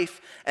life?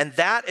 And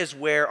that is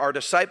where our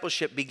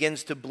discipleship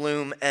begins to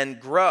bloom and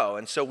grow.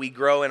 And so we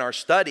grow in our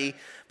study,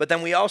 but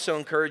then we also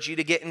encourage you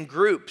to get in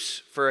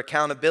groups for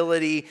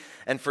accountability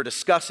and for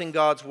discussing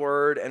God's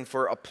word and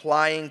for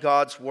applying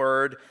God's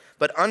word.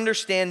 But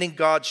understanding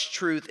God's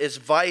truth is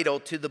vital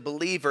to the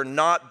believer,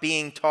 not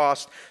being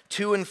tossed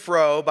to and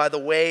fro by the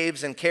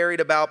waves and carried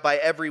about by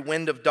every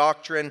wind of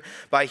doctrine,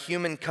 by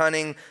human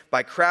cunning,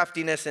 by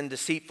craftiness and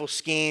deceitful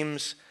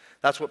schemes.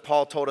 That's what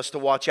Paul told us to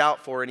watch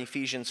out for in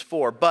Ephesians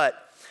 4.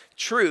 But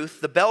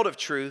truth, the belt of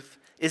truth,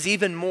 is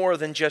even more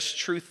than just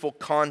truthful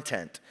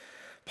content.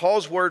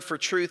 Paul's word for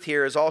truth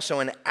here is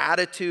also an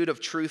attitude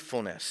of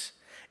truthfulness.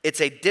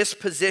 It's a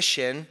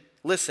disposition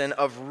listen,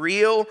 of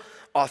real,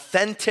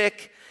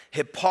 authentic,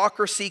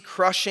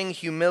 hypocrisy-crushing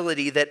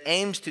humility that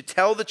aims to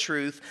tell the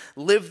truth,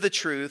 live the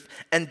truth,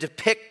 and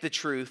depict the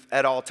truth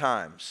at all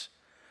times.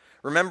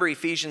 Remember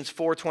Ephesians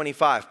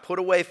 4:25, put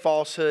away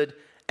falsehood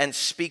and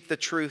speak the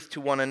truth to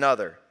one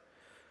another.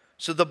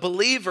 So the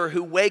believer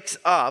who wakes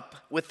up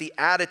with the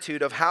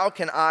attitude of how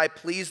can I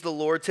please the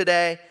Lord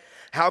today?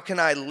 How can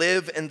I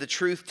live in the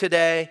truth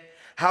today?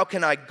 How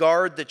can I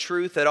guard the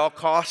truth at all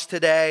costs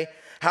today?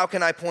 How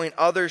can I point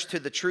others to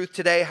the truth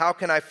today? How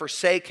can I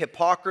forsake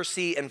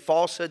hypocrisy and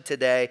falsehood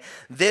today?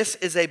 This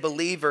is a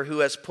believer who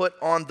has put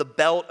on the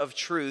belt of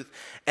truth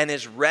and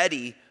is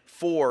ready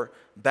for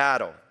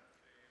battle.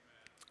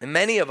 And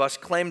many of us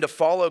claim to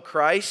follow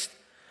Christ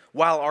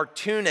while our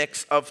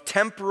tunics of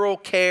temporal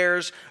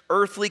cares,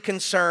 earthly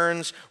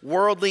concerns,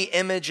 worldly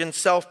image, and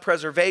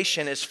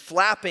self-preservation is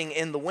flapping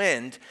in the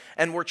wind,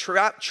 and we're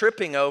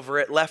tripping over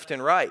it left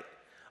and right.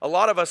 A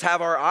lot of us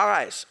have our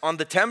eyes on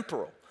the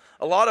temporal.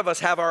 A lot of us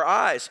have our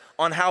eyes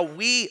on how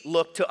we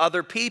look to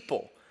other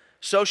people.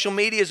 Social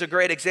media is a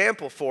great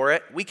example for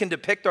it. We can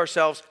depict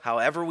ourselves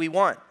however we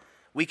want.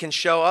 We can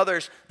show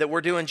others that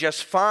we're doing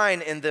just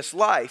fine in this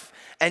life,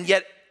 and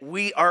yet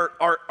we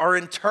are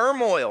in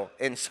turmoil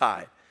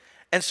inside.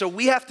 And so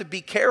we have to be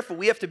careful.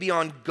 We have to be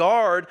on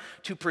guard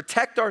to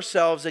protect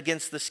ourselves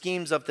against the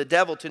schemes of the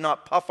devil, to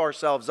not puff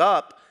ourselves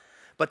up,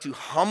 but to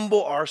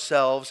humble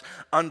ourselves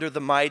under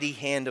the mighty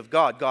hand of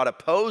God. God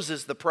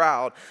opposes the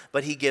proud,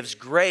 but he gives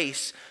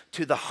grace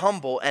to the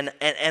humble. And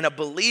a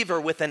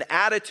believer with an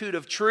attitude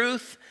of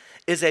truth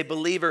is a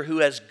believer who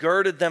has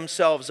girded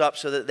themselves up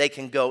so that they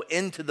can go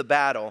into the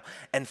battle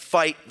and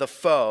fight the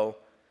foe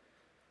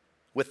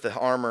with the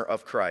armor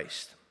of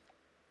Christ.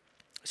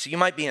 So you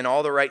might be in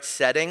all the right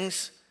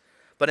settings,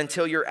 but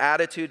until your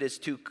attitude is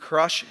to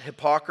crush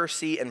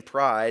hypocrisy and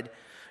pride,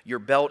 your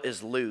belt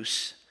is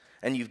loose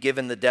and you've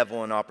given the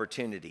devil an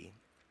opportunity.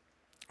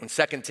 And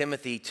 2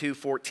 Timothy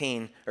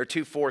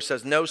 2:4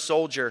 says, no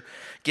soldier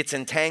gets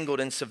entangled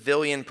in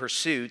civilian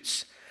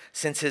pursuits,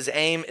 since his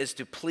aim is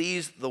to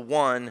please the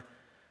one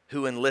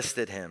who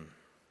enlisted him.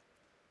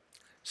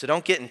 So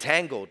don't get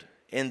entangled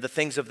in the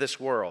things of this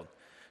world.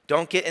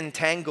 Don't get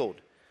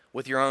entangled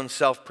with your own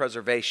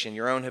self-preservation,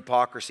 your own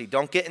hypocrisy.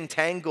 Don't get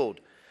entangled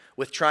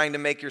with trying to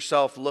make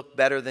yourself look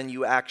better than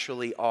you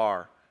actually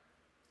are.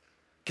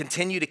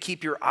 Continue to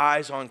keep your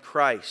eyes on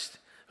Christ,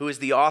 who is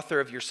the author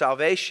of your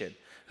salvation,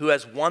 who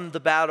has won the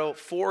battle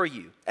for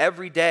you.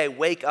 Every day,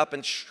 wake up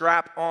and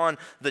strap on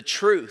the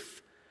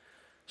truth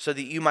so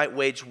that you might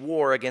wage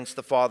war against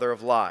the father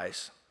of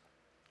lies.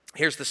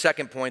 Here's the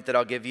second point that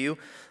I'll give you.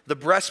 The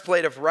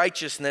breastplate of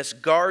righteousness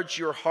guards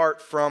your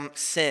heart from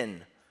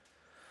sin.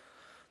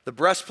 The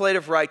breastplate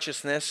of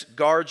righteousness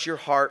guards your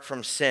heart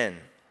from sin.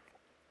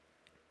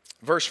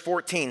 Verse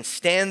 14,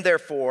 stand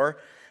therefore,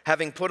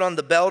 having put on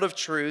the belt of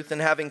truth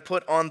and having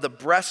put on the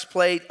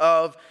breastplate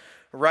of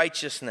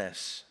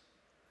righteousness.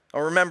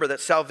 Now remember that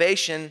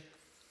salvation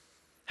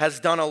has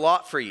done a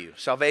lot for you.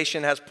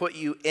 Salvation has put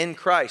you in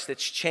Christ.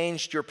 It's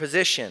changed your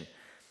position.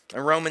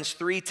 And Romans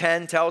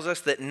 3:10 tells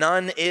us that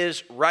none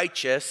is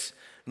righteous,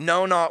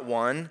 no, not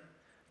one.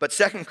 But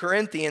 2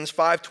 Corinthians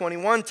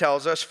 5:21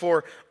 tells us,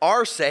 for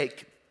our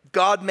sake,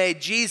 God made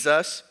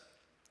Jesus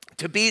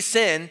to be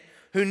sin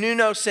who knew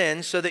no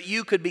sin so that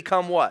you could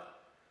become what?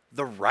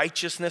 The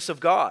righteousness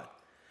of God.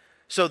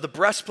 So the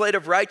breastplate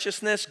of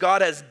righteousness,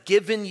 God has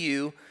given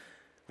you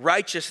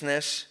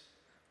righteousness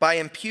by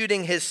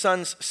imputing his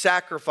son's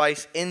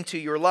sacrifice into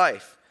your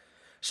life.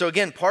 So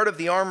again, part of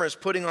the armor is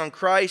putting on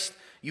Christ.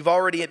 You've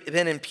already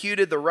been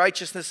imputed the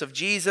righteousness of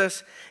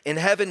Jesus. In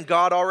heaven,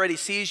 God already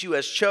sees you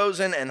as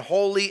chosen and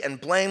holy and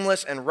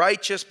blameless and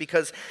righteous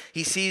because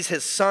he sees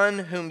his son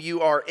whom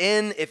you are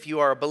in if you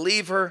are a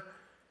believer.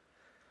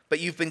 But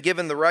you've been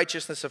given the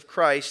righteousness of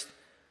Christ.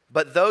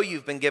 But though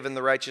you've been given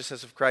the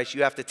righteousness of Christ,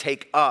 you have to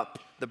take up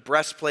the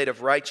breastplate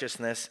of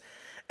righteousness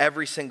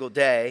every single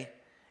day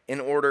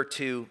in order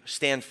to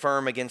stand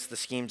firm against the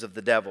schemes of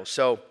the devil.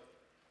 So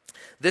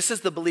this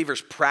is the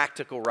believer's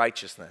practical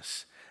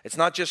righteousness. It's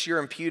not just your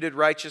imputed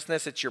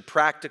righteousness, it's your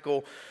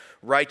practical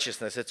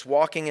righteousness. It's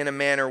walking in a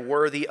manner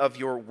worthy of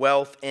your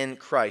wealth in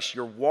Christ.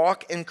 Your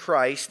walk in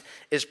Christ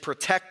is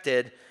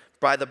protected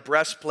by the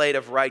breastplate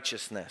of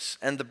righteousness.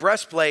 And the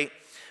breastplate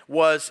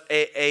was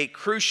a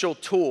crucial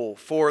tool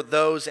for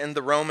those in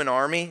the Roman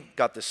army.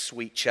 Got this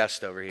sweet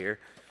chest over here.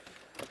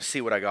 See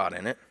what I got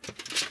in it.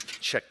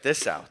 Check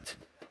this out.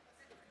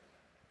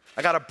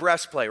 I got a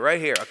breastplate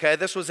right here, okay?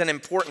 This was an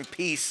important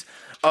piece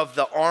of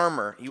the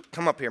armor. You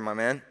come up here, my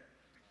man.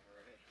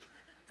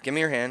 Give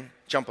me your hand.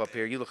 Jump up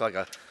here. You look like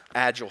an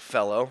agile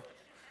fellow.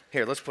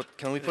 Here,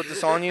 can we put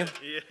this on you?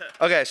 Yeah.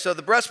 Okay, so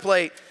the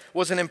breastplate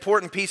was an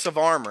important piece of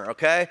armor,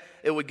 okay?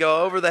 It would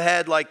go over the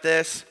head like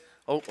this.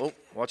 Oh,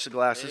 watch the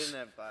glasses. They didn't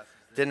have glasses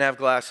Didn't have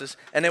glasses.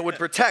 And it would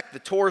protect the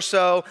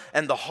torso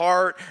and the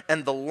heart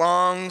and the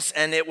lungs.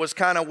 And it was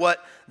kind of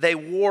what they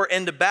wore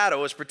into battle.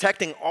 It was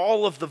protecting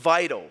all of the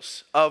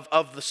vitals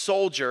of the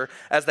soldier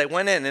as they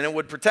went in. And it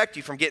would protect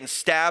you from getting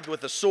stabbed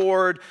with a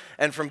sword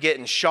and from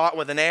getting shot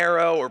with an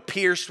arrow or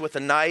pierced with a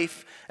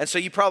knife. And so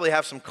you probably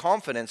have some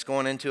confidence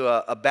going into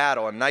a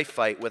battle, a knife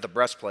fight with a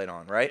breastplate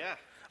on, right? Yeah.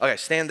 Okay,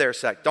 stand there a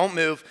sec. Don't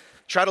move.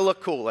 Try to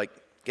look cool, like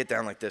get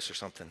down like this or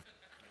something.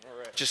 All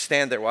right. Just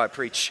stand there while I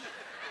preach.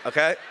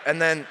 Okay?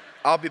 And then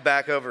I'll be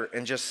back over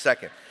in just a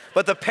second.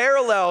 But the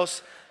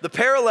parallels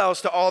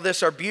to all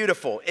this are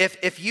beautiful.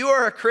 If you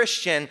are a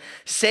Christian,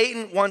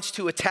 Satan wants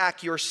to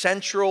attack your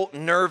central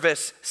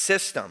nervous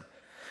system.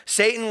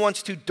 Satan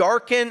wants to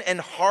darken and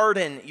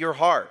harden your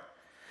heart.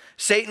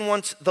 Satan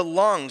wants the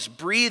lungs,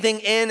 breathing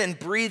in and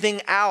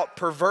breathing out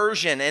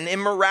perversion and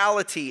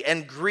immorality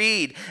and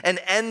greed and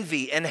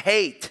envy and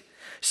hate.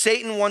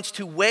 Satan wants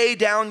to weigh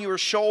down your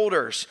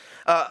shoulders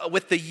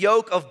with the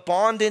yoke of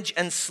bondage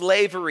and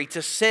slavery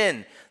to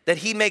sin that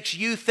he makes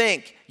you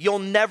think you'll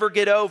never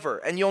get over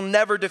and you'll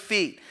never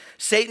defeat.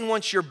 Satan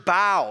wants your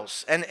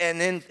bowels.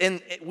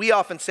 And we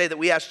often say that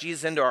we ask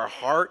Jesus into our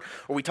heart,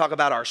 or we talk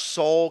about our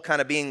soul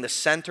kind of being the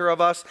center of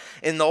us.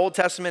 In the Old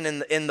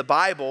Testament, in the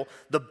Bible,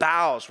 the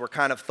bowels were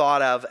kind of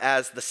thought of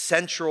as the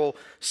central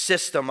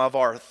system of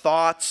our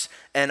thoughts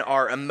and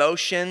our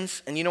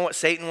emotions. And you know what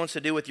Satan wants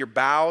to do with your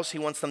bowels? He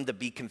wants them to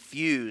be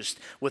confused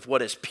with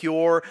what is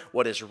pure,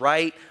 what is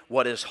right,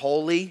 what is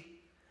holy.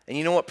 And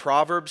you know what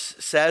Proverbs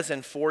says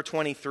in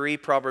 4:23?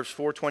 Proverbs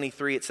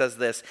 4:23, it says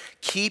this: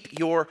 keep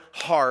your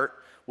heart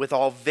with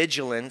all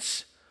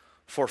vigilance,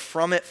 for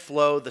from it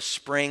flow the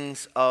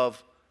springs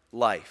of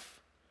life.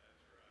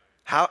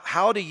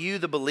 How do you,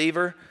 the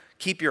believer,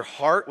 keep your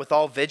heart with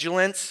all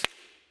vigilance?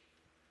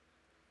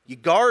 You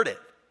guard it.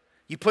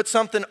 You put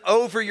something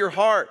over your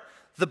heart.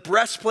 The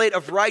breastplate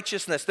of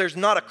righteousness. There's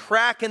not a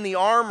crack in the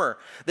armor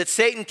that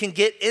Satan can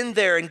get in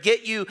there and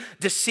get you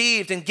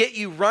deceived and get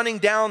you running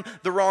down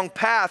the wrong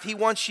path. He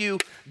wants you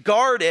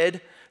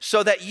guarded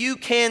so that you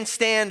can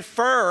stand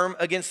firm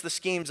against the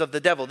schemes of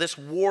the devil. This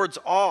wards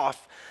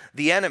off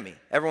the enemy.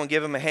 Everyone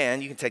give him a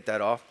hand. You can take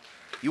that off.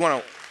 You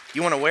want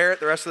to wear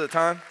it the rest of the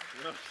time?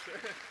 No,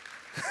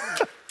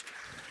 sir.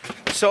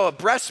 So a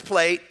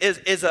breastplate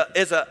is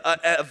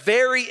a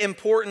very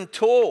important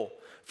tool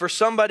for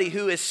somebody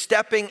who is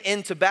stepping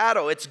into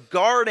battle. It's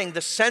guarding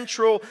the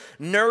central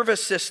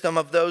nervous system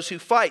of those who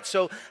fight.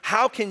 So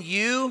how can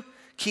you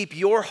keep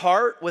your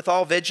heart with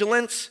all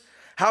vigilance?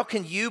 How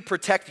can you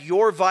protect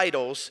your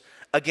vitals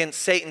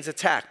against Satan's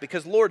attack?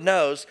 Because Lord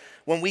knows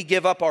when we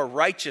give up our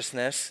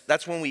righteousness,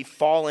 that's when we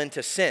fall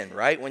into sin,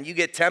 right? When you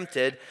get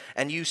tempted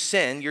and you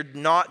sin, you're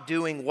not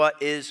doing what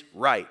is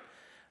right.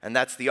 And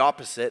that's the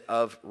opposite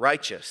of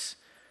righteous.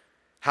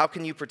 How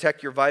can you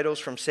protect your vitals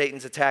from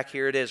Satan's attack?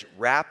 Here it is.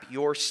 Wrap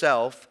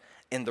yourself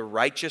in the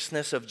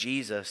righteousness of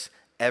Jesus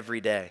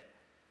every day.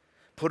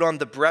 Put on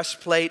the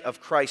breastplate of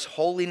Christ's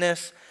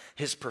holiness,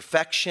 his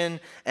perfection,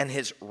 and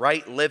his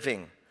right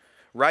living.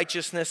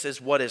 Righteousness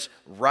is what is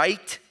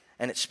right,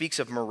 and it speaks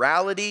of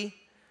morality.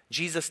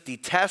 Jesus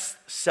detests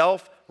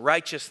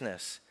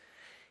self-righteousness.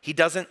 He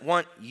doesn't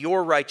want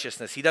your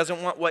righteousness. He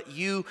doesn't want what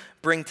you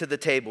bring to the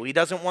table. He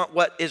doesn't want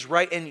what is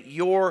right in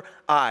your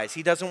eyes.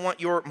 He doesn't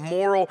want your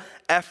moral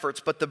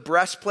efforts. But the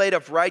breastplate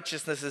of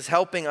righteousness is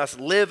helping us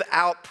live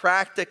out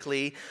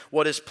practically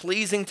what is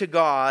pleasing to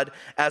God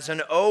as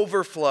an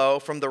overflow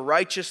from the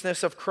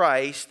righteousness of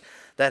Christ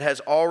that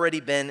has already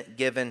been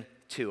given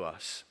to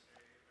us.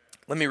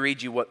 Let me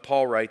read you what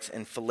Paul writes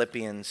in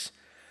Philippians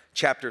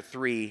chapter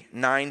 3,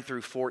 9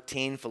 through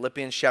 14.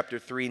 Philippians chapter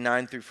 3,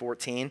 9 through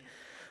 14.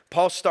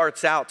 Paul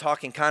starts out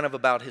talking kind of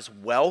about his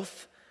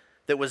wealth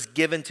that was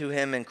given to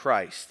him in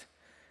Christ.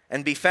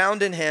 And be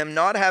found in him,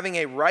 not having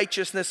a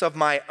righteousness of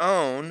my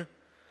own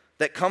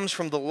that comes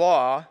from the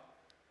law,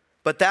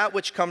 but that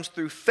which comes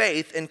through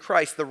faith in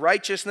Christ, the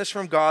righteousness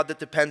from God that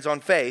depends on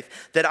faith,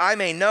 that I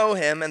may know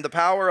him and the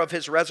power of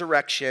his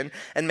resurrection,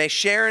 and may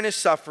share in his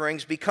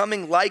sufferings,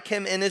 becoming like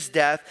him in his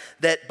death,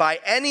 that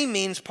by any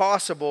means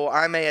possible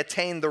I may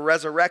attain the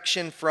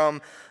resurrection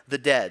from the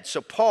dead.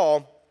 So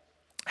Paul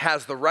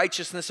has the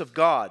righteousness of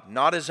God,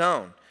 not his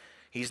own.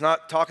 He's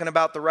not talking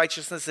about the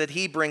righteousness that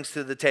he brings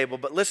to the table,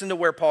 but listen to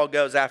where Paul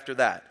goes after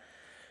that.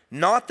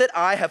 Not that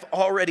I have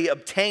already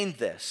obtained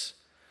this.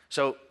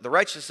 So the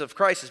righteousness of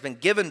Christ has been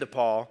given to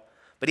Paul,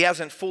 but he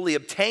hasn't fully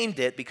obtained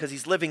it because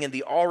he's living in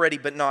the already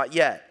but not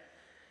yet.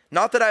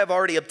 Not that I have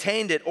already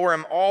obtained it or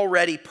am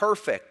already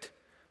perfect.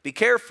 Be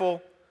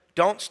careful.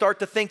 Don't start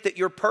to think that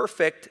you're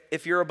perfect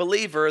if you're a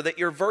believer, that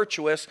you're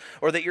virtuous,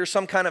 or that you're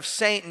some kind of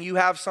saint and you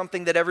have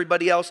something that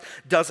everybody else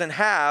doesn't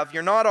have.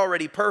 You're not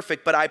already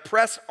perfect, but I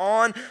press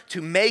on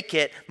to make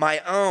it my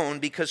own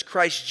because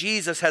Christ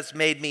Jesus has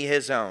made me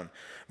his own.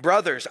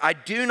 Brothers, I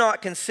do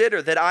not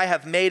consider that I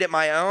have made it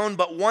my own,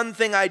 but one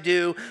thing I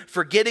do,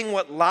 forgetting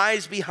what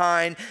lies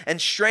behind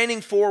and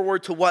straining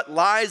forward to what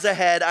lies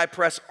ahead, I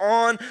press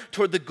on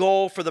toward the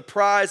goal for the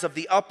prize of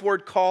the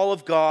upward call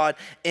of God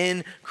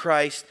in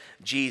Christ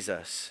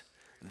Jesus.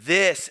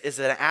 This is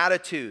an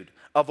attitude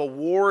of a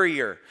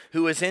warrior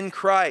who is in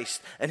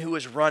Christ and who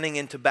is running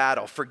into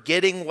battle,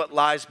 forgetting what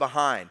lies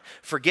behind,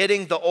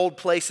 forgetting the old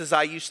places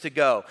I used to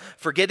go,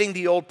 forgetting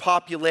the old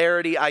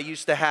popularity I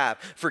used to have,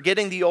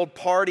 forgetting the old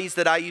parties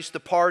that I used to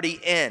party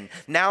in.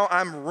 Now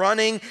I'm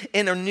running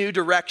in a new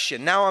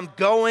direction. Now I'm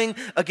going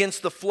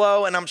against the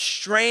flow and I'm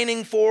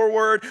straining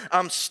forward.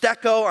 I'm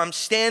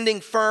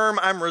standing firm.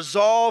 I'm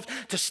resolved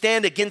to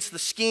stand against the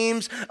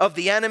schemes of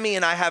the enemy,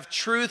 and I have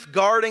truth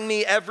guarding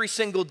me every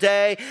single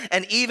day.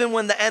 And even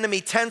when the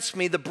enemy tempts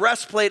me, the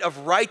breastplate of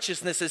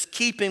righteousness is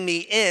keeping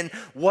me in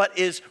what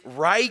is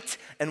right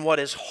and what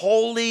is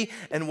holy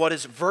and what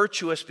is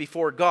virtuous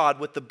before God.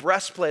 With the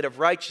breastplate of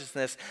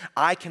righteousness,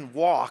 I can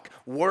walk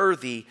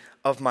worthy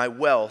of my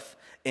wealth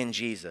in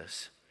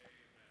Jesus.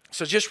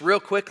 So just real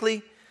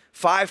quickly,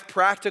 5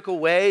 practical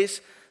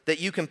ways that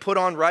you can put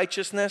on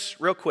righteousness.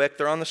 Real quick,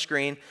 they're on the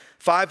screen.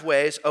 5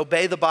 ways.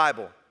 Obey the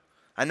Bible.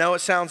 I know it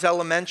sounds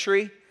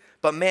elementary,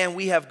 but man,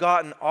 we have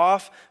gotten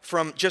off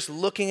from just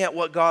looking at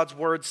what God's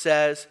word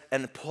says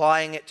and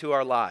applying it to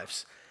our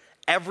lives.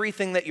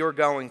 Everything that you're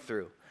going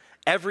through,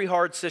 every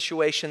hard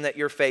situation that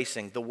you're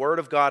facing, the word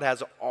of God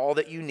has all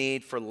that you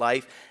need for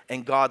life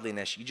and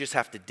godliness. You just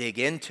have to dig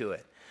into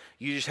it.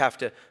 You just have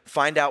to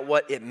find out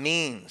what it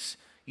means.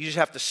 You just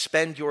have to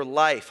spend your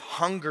life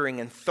hungering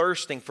and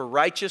thirsting for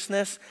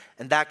righteousness,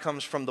 and that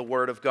comes from the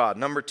word of God.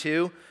 Number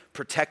 2,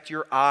 protect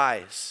your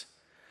eyes.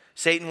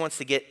 Satan wants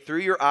to get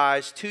through your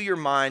eyes, to your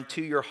mind,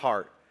 to your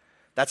heart.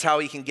 That's how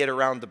he can get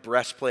around the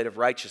breastplate of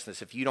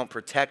righteousness if you don't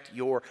protect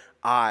your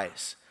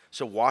eyes.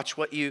 So watch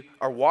what you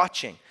are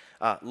watching.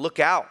 Look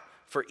out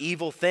for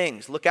evil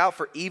things. Look out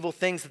for evil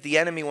things that the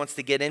enemy wants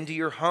to get into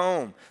your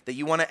home, that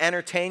you want to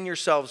entertain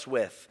yourselves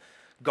with.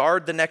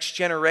 Guard the next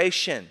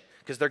generation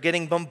because they're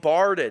getting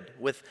bombarded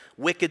with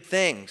wicked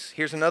things.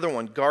 Here's another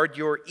one. Guard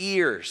your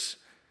ears.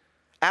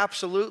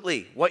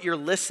 Absolutely. What you're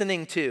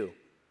listening to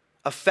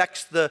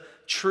affects the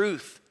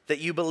truth that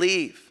you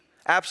believe.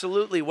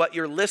 Absolutely, what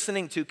you're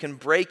listening to can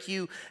break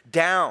you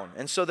down.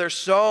 And so there's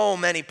so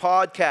many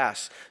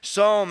podcasts,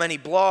 so many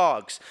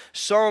blogs,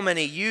 so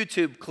many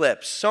YouTube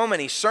clips, so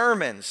many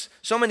sermons,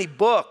 so many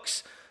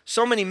books,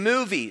 so many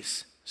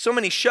movies, so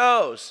many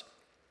shows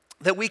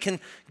that we can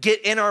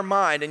get in our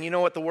mind. And you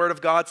know what the Word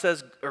of God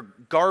says? Or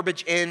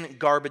garbage in,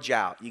 garbage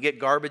out. You get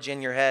garbage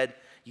in your head,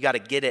 you got to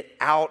get it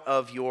out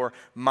of your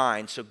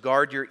mind. So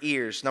guard your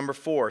ears. Number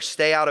 4,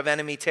 stay out of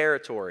enemy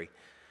territory.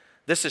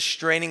 This is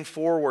straining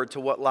forward to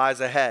what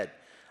lies ahead.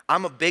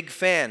 I'm a big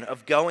fan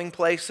of going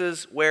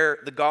places where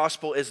the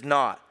gospel is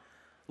not.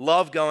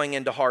 Love going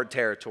into hard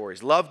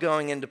territories. Love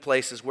going into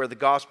places where the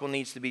gospel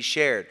needs to be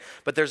shared.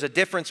 But there's a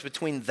difference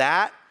between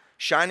that,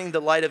 shining the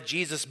light of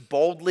Jesus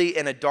boldly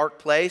in a dark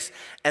place,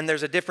 and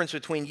there's a difference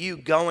between you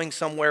going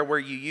somewhere where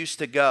you used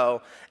to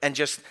go and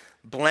just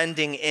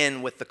blending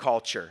in with the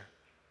culture.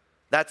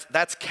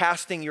 That's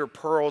casting your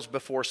pearls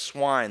before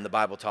swine, the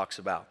Bible talks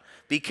about.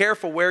 Be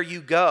careful where you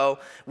go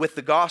with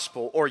the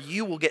gospel, or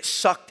you will get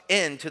sucked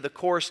into the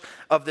course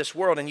of this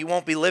world, and you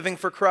won't be living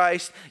for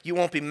Christ. You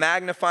won't be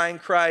magnifying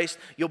Christ.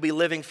 You'll be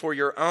living for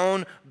your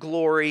own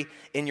glory,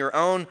 in your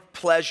own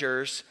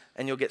pleasures,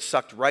 and you'll get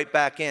sucked right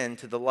back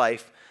into the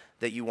life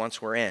that you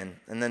once were in.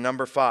 And then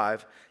number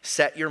 5,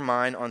 set your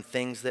mind on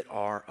things that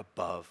are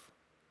above.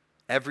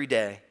 Every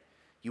day,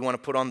 you want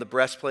to put on the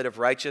breastplate of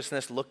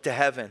righteousness, look to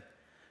heaven.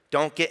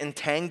 Don't get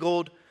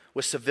entangled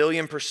with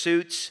civilian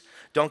pursuits.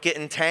 Don't get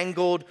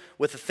entangled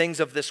with the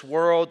things of this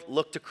world.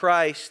 Look to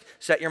Christ.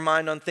 Set your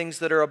mind on things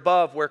that are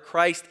above, where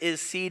Christ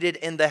is seated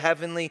in the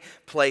heavenly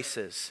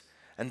places.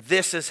 And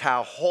this is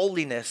how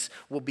holiness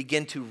will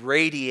begin to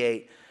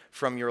radiate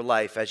from your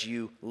life as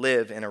you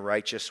live in a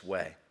righteous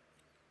way.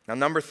 Now,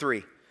 number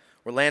 3,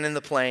 we're landing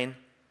the plane.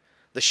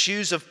 The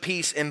shoes of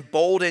peace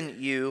embolden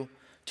you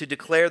to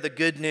declare the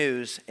good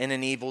news in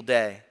an evil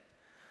day.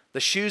 The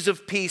shoes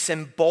of peace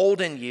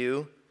embolden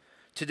you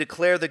to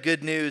declare the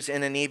good news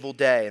in an evil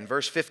day. And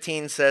verse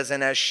 15 says,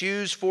 and as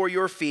shoes for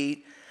your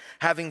feet,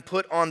 having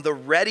put on the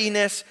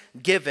readiness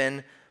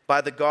given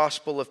by the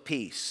gospel of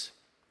peace.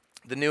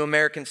 The New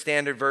American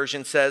Standard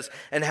Version says,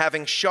 and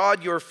having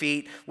shod your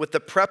feet with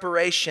the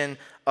preparation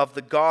of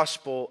the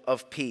gospel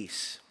of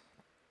peace.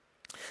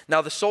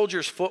 Now, the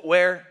soldier's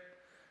footwear,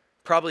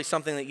 probably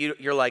something that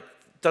you're like,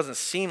 doesn't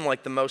seem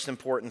like the most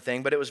important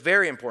thing, but it was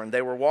very important.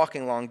 They were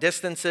walking long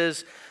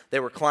distances. They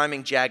were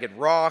climbing jagged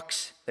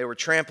rocks. They were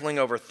trampling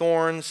over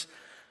thorns.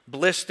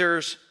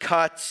 Blisters,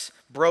 cuts,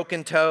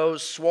 broken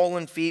toes,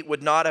 swollen feet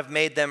would not have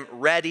made them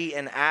ready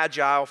and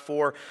agile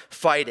for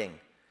fighting.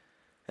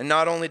 And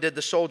not only did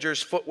the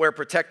soldiers' footwear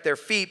protect their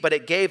feet, but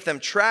it gave them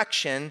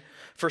traction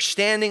for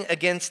standing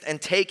against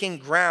and taking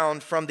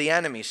ground from the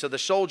enemy. So the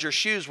soldiers'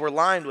 shoes were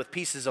lined with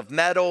pieces of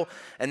metal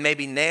and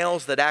maybe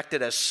nails that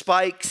acted as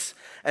spikes.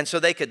 And so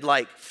they could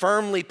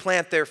firmly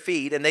plant their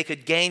feet and they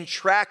could gain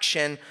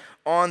traction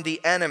on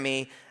the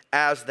enemy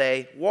as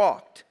they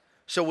walked.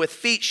 So with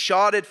feet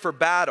shodded for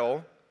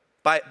battle,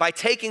 by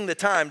taking the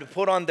time to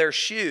put on their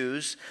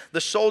shoes,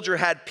 the soldier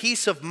had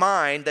peace of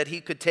mind that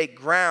he could take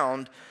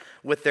ground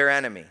with their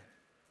enemy.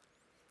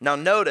 Now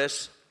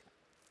notice,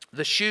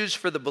 The shoes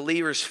for the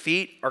believer's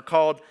feet are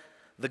called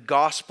the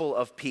gospel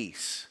of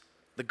peace.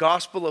 The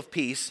gospel of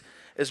peace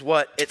is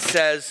what it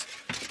says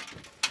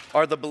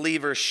are the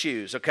believer's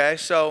shoes, okay?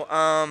 So,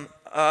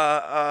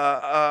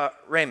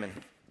 Raymond,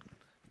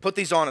 put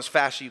these on as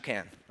fast as you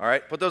can, all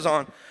right? Put those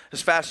on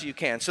as fast as you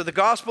can. So the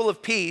gospel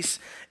of peace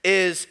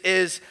is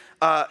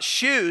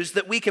shoes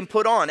that we can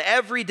put on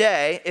every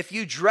day. If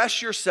you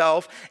dress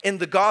yourself in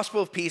the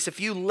gospel of peace,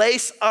 if you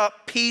lace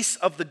up peace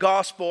of the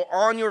gospel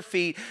on your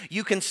feet,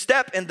 you can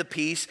step in the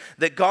peace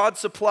that God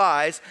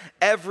supplies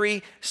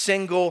every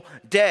single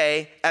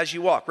day as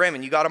you walk.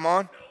 Raymond, you got them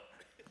on?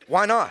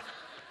 Why not?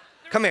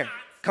 Come here.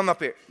 Come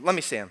up here. Let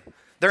me see them.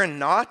 They're in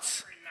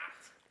knots?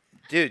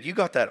 Dude, you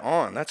got that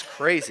on. That's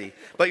crazy.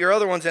 But your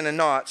other one's in a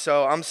knot,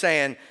 so I'm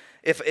saying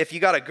if you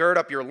got to gird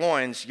up your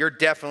loins, you're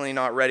definitely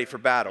not ready for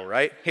battle,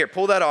 right? Here,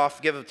 pull that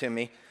off. Give it to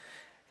me.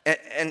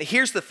 And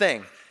here's the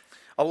thing.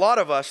 A lot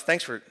of us,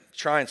 thanks for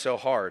trying so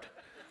hard.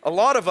 A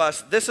lot of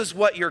us, this is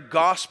what your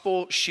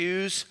gospel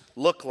shoes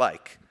look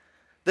like.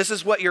 This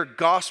is what your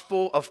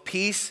gospel of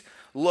peace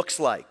looks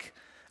like.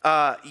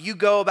 You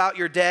go about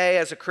your day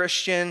as a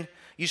Christian.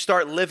 You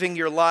start living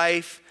your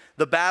life.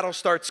 The battle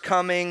starts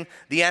coming.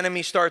 The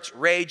enemy starts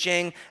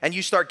raging. And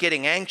you start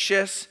getting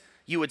anxious.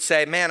 You would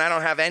say, man, I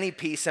don't have any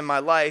peace in my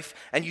life.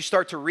 And you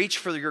start to reach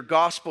for your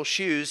gospel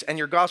shoes. And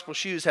your gospel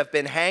shoes have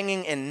been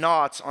hanging in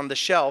knots on the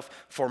shelf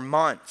for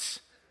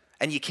months.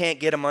 And you can't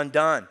get them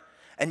undone.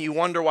 And you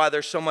wonder why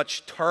there's so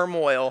much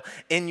turmoil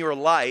in your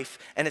life.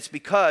 And it's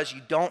because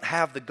you don't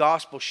have the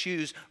gospel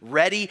shoes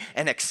ready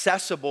and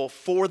accessible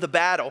for the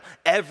battle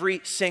every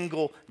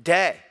single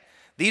day.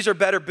 These are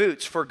better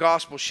boots for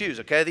gospel shoes,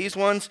 okay? These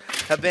ones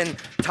have been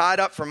tied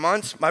up for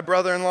months. My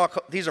brother-in-law,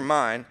 these are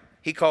mine.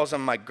 He calls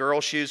them my girl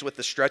shoes with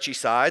the stretchy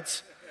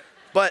sides.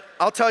 But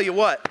I'll tell you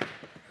what,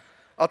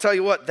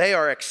 they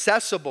are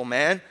accessible,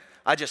 man.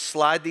 I just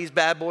slide these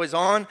bad boys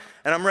on,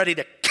 and I'm ready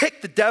to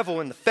kick the devil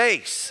in the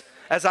face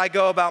as I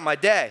go about my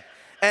day.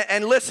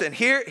 And listen,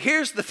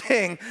 here's the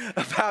thing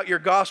about your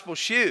gospel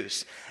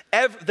shoes.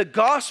 The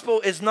gospel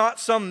is not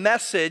some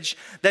message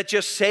that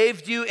just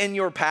saved you in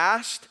your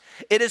past.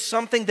 It is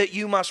something that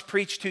you must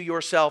preach to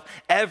yourself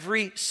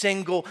every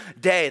single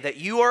day, that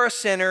you are a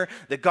sinner,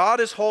 that God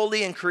is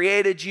holy and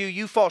created you.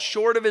 You fall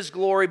short of his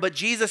glory, but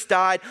Jesus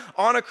died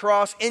on a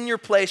cross in your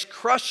place,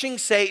 crushing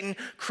Satan,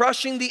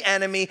 crushing the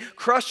enemy,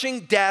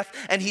 crushing death,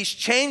 and he's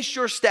changed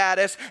your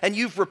status, and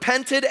you've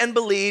repented and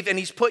believed, and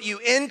he's put you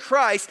in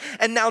Christ,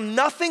 and now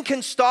nothing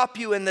can stop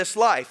you in this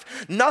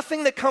life.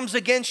 Nothing that comes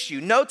against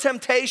you, no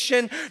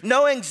temptation,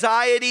 no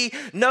anxiety,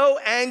 no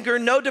anger,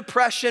 no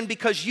depression,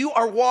 because you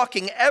are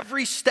walking every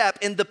step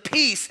in the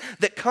peace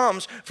that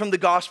comes from the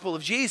gospel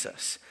of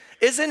Jesus.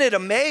 Isn't it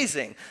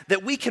amazing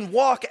that we can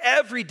walk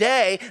every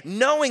day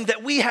knowing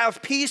that we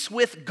have peace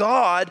with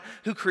God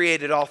who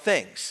created all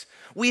things?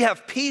 We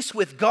have peace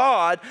with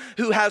God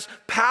who has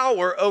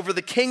power over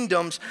the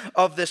kingdoms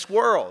of this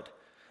world.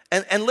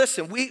 And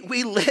listen,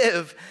 we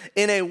live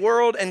in a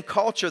world and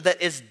culture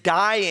that is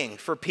dying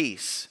for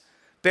peace.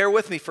 Bear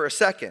with me for a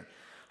second.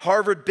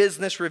 Harvard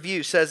Business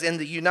Review says in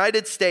the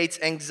United States,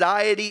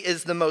 anxiety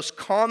is the most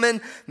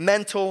common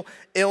mental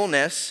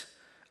illness,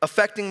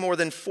 affecting more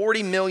than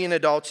 40 million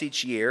adults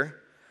each year.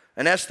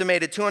 An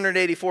estimated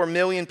 284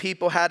 million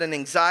people had an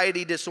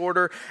anxiety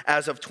disorder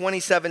as of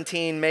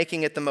 2017,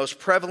 making it the most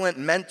prevalent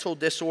mental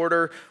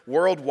disorder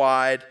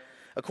worldwide.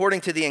 According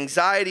to the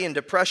Anxiety and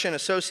Depression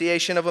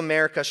Association of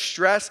America,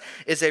 stress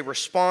is a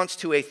response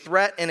to a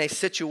threat in a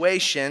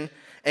situation.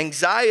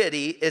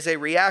 Anxiety is a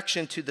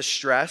reaction to the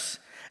stress.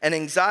 And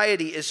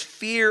anxiety is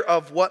fear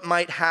of what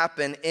might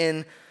happen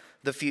in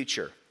the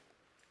future.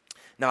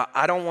 Now,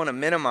 I don't want to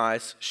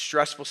minimize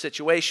stressful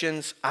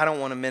situations. I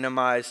don't want to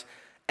minimize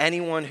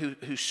anyone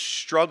who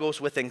struggles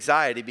with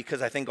anxiety,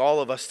 because I think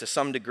all of us to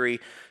some degree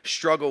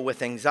struggle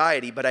with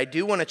anxiety. But I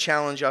do want to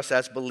challenge us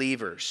as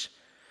believers.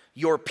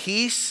 Your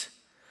peace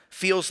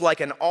feels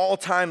like an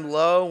all-time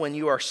low when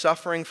you are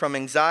suffering from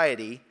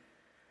anxiety.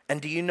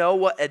 And do you know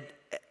what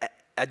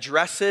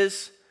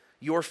addresses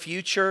your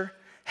future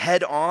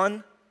head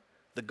on?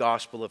 The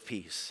gospel of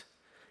peace.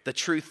 The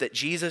truth that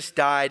Jesus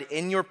died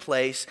in your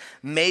place,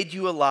 made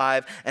you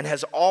alive, and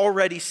has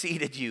already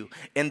seated you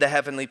in the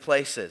heavenly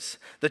places.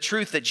 The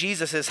truth that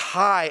Jesus is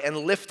high and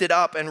lifted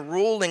up and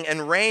ruling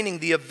and reigning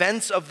the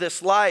events of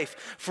this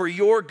life for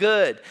your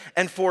good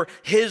and for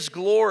his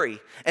glory.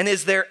 And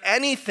is there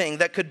anything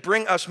that could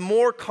bring us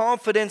more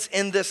confidence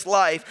in this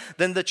life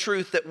than the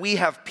truth that we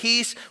have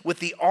peace with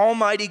the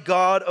Almighty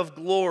God of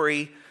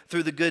glory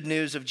through the good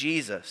news of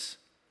Jesus?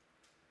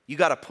 You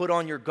got to put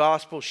on your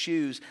gospel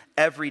shoes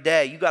every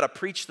day. You got to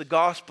preach the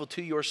gospel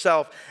to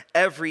yourself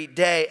every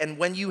day. And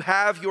when you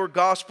have your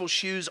gospel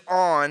shoes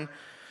on,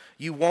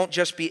 you won't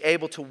just be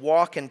able to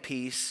walk in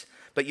peace,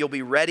 but you'll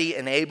be ready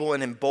and able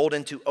and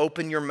emboldened to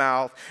open your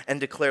mouth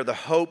and declare the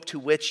hope to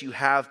which you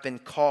have been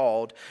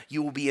called.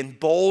 You will be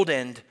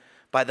emboldened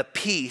by the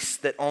peace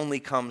that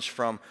only comes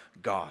from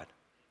God.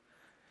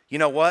 You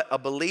know what? A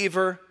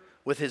believer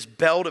with his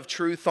belt of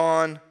truth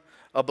on,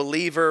 a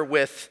believer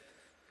with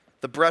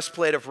the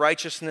breastplate of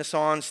righteousness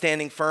on,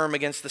 standing firm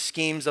against the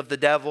schemes of the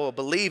devil, a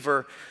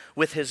believer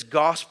with his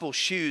gospel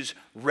shoes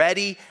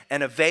ready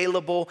and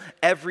available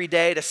every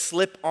day to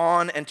slip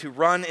on and to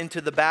run into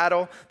the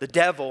battle. The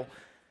devil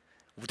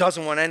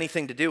doesn't want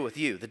anything to do with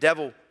you. The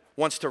devil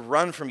wants to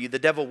run from you. The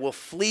devil will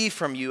flee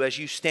from you as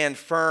you stand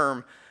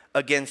firm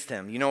against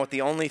him. You know what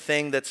the only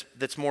thing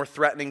that's more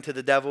threatening to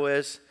the devil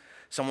is?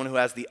 Someone who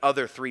has the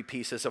other 3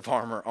 pieces of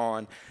armor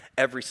on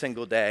every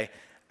single day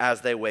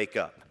as they wake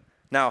up.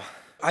 Now,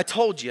 I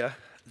told you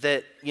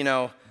that,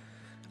 the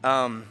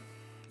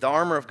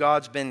armor of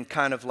God's been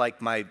kind of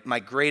like my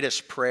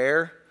greatest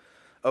prayer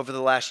over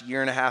the last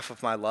year and a half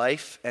of my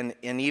life. And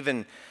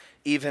even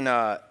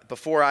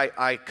before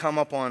I come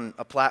up on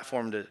a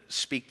platform to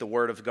speak the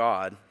word of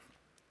God,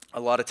 a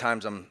lot of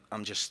times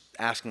I'm just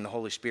asking the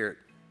Holy Spirit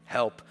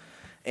help.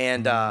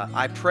 And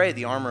I pray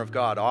the armor of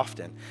God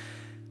often.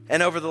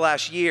 And over the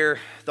last year,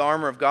 the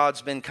armor of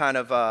God's been kind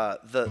of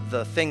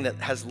the thing that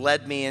has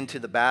led me into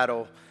the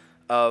battle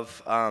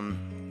of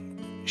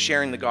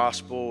sharing the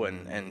gospel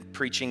and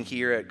preaching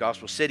here at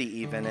Gospel City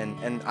even.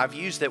 And I've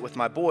used it with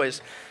my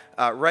boys.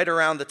 Right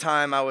around the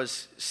time I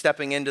was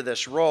stepping into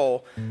this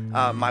role,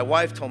 my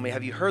wife told me,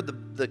 have you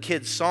heard the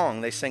kids'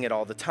 song? They sing it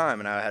all the time.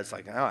 And I was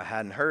like, no, I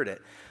hadn't heard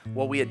it.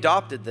 Well, we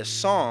adopted this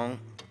song,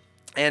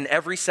 and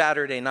every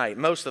Saturday night,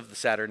 most of the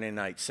Saturday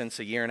nights since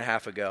a year and a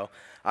half ago,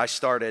 I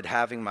started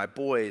having my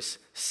boys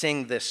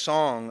sing this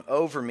song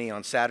over me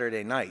on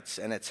Saturday nights,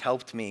 and it's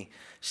helped me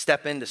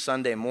step into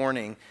Sunday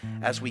morning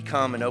as we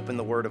come and open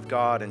the Word of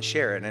God and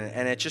share it.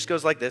 And it just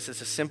goes like this. It's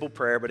a simple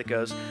prayer, but it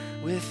goes,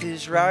 with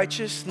His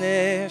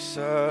righteousness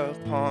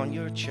upon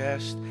your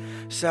chest,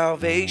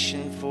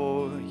 salvation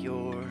for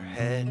your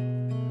head,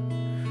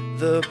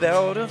 the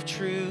belt of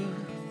truth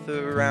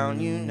around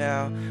you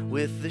now,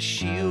 with the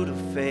shield of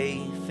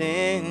faith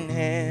in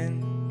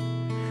hand,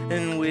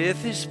 and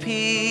with His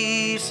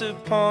peace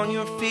upon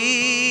your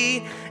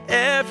feet,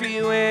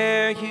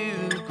 everywhere you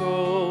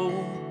go,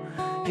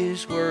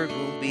 His word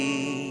will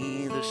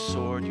be the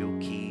sword you'll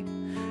keep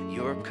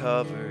your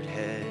covered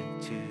head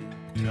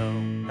to toe.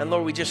 And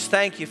Lord, we just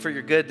thank you for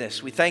your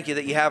goodness. We thank you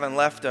that you haven't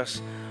left us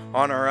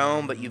on our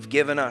own, but you've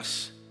given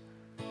us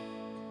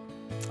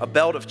a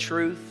belt of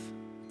truth,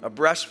 a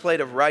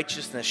breastplate of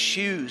righteousness,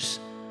 shoes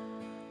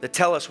that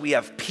tell us we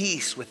have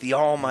peace with the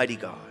Almighty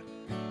God.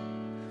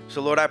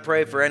 So Lord, I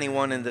pray for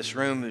anyone in this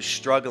room who's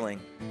struggling.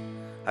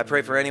 I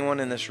pray for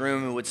anyone in this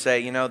room who would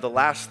say, the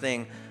last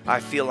thing I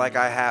feel like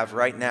I have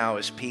right now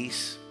is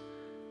peace.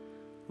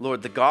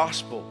 Lord, the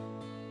gospel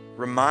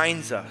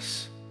reminds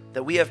us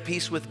that we have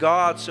peace with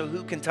God, so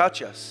who can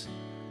touch us?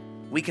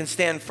 We can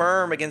stand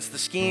firm against the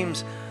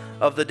schemes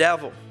of the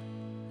devil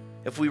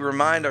if we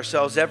remind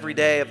ourselves every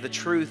day of the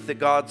truth that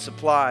God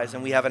supplies,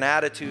 and we have an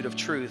attitude of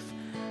truth.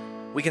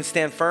 We can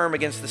stand firm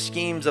against the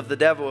schemes of the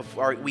devil if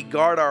we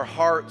guard our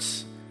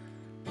hearts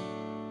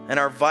and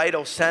our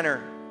vital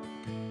center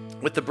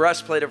with the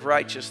breastplate of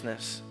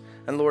righteousness.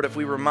 And Lord, if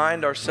we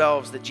remind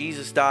ourselves that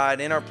Jesus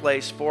died in our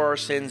place for our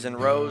sins and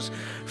rose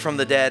from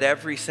the dead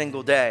every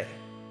single day,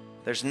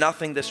 there's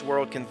nothing this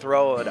world can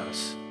throw at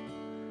us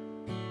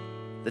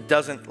that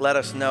doesn't let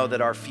us know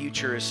that our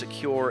future is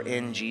secure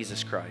in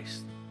Jesus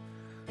Christ.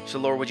 So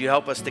Lord, would you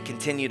help us to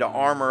continue to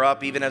armor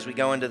up even as we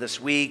go into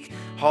this week,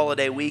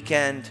 holiday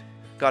weekend.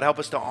 God, help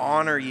us to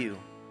honor you.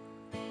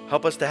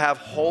 Help us to have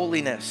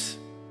holiness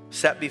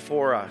set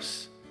before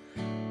us.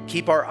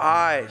 Keep our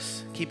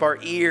eyes, keep our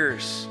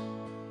ears.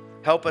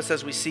 Help us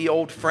as we see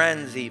old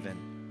friends even.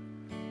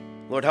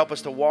 Lord, help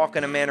us to walk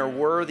in a manner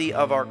worthy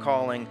of our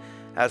calling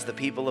as the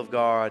people of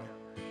God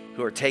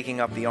who are taking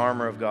up the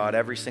armor of God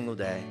every single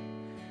day.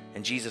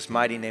 In Jesus'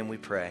 mighty name we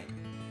pray.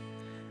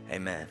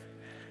 Amen.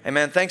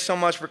 Amen. Thanks so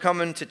much for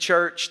coming to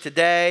church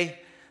today.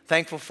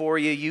 Thankful for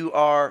you. You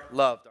are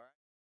loved.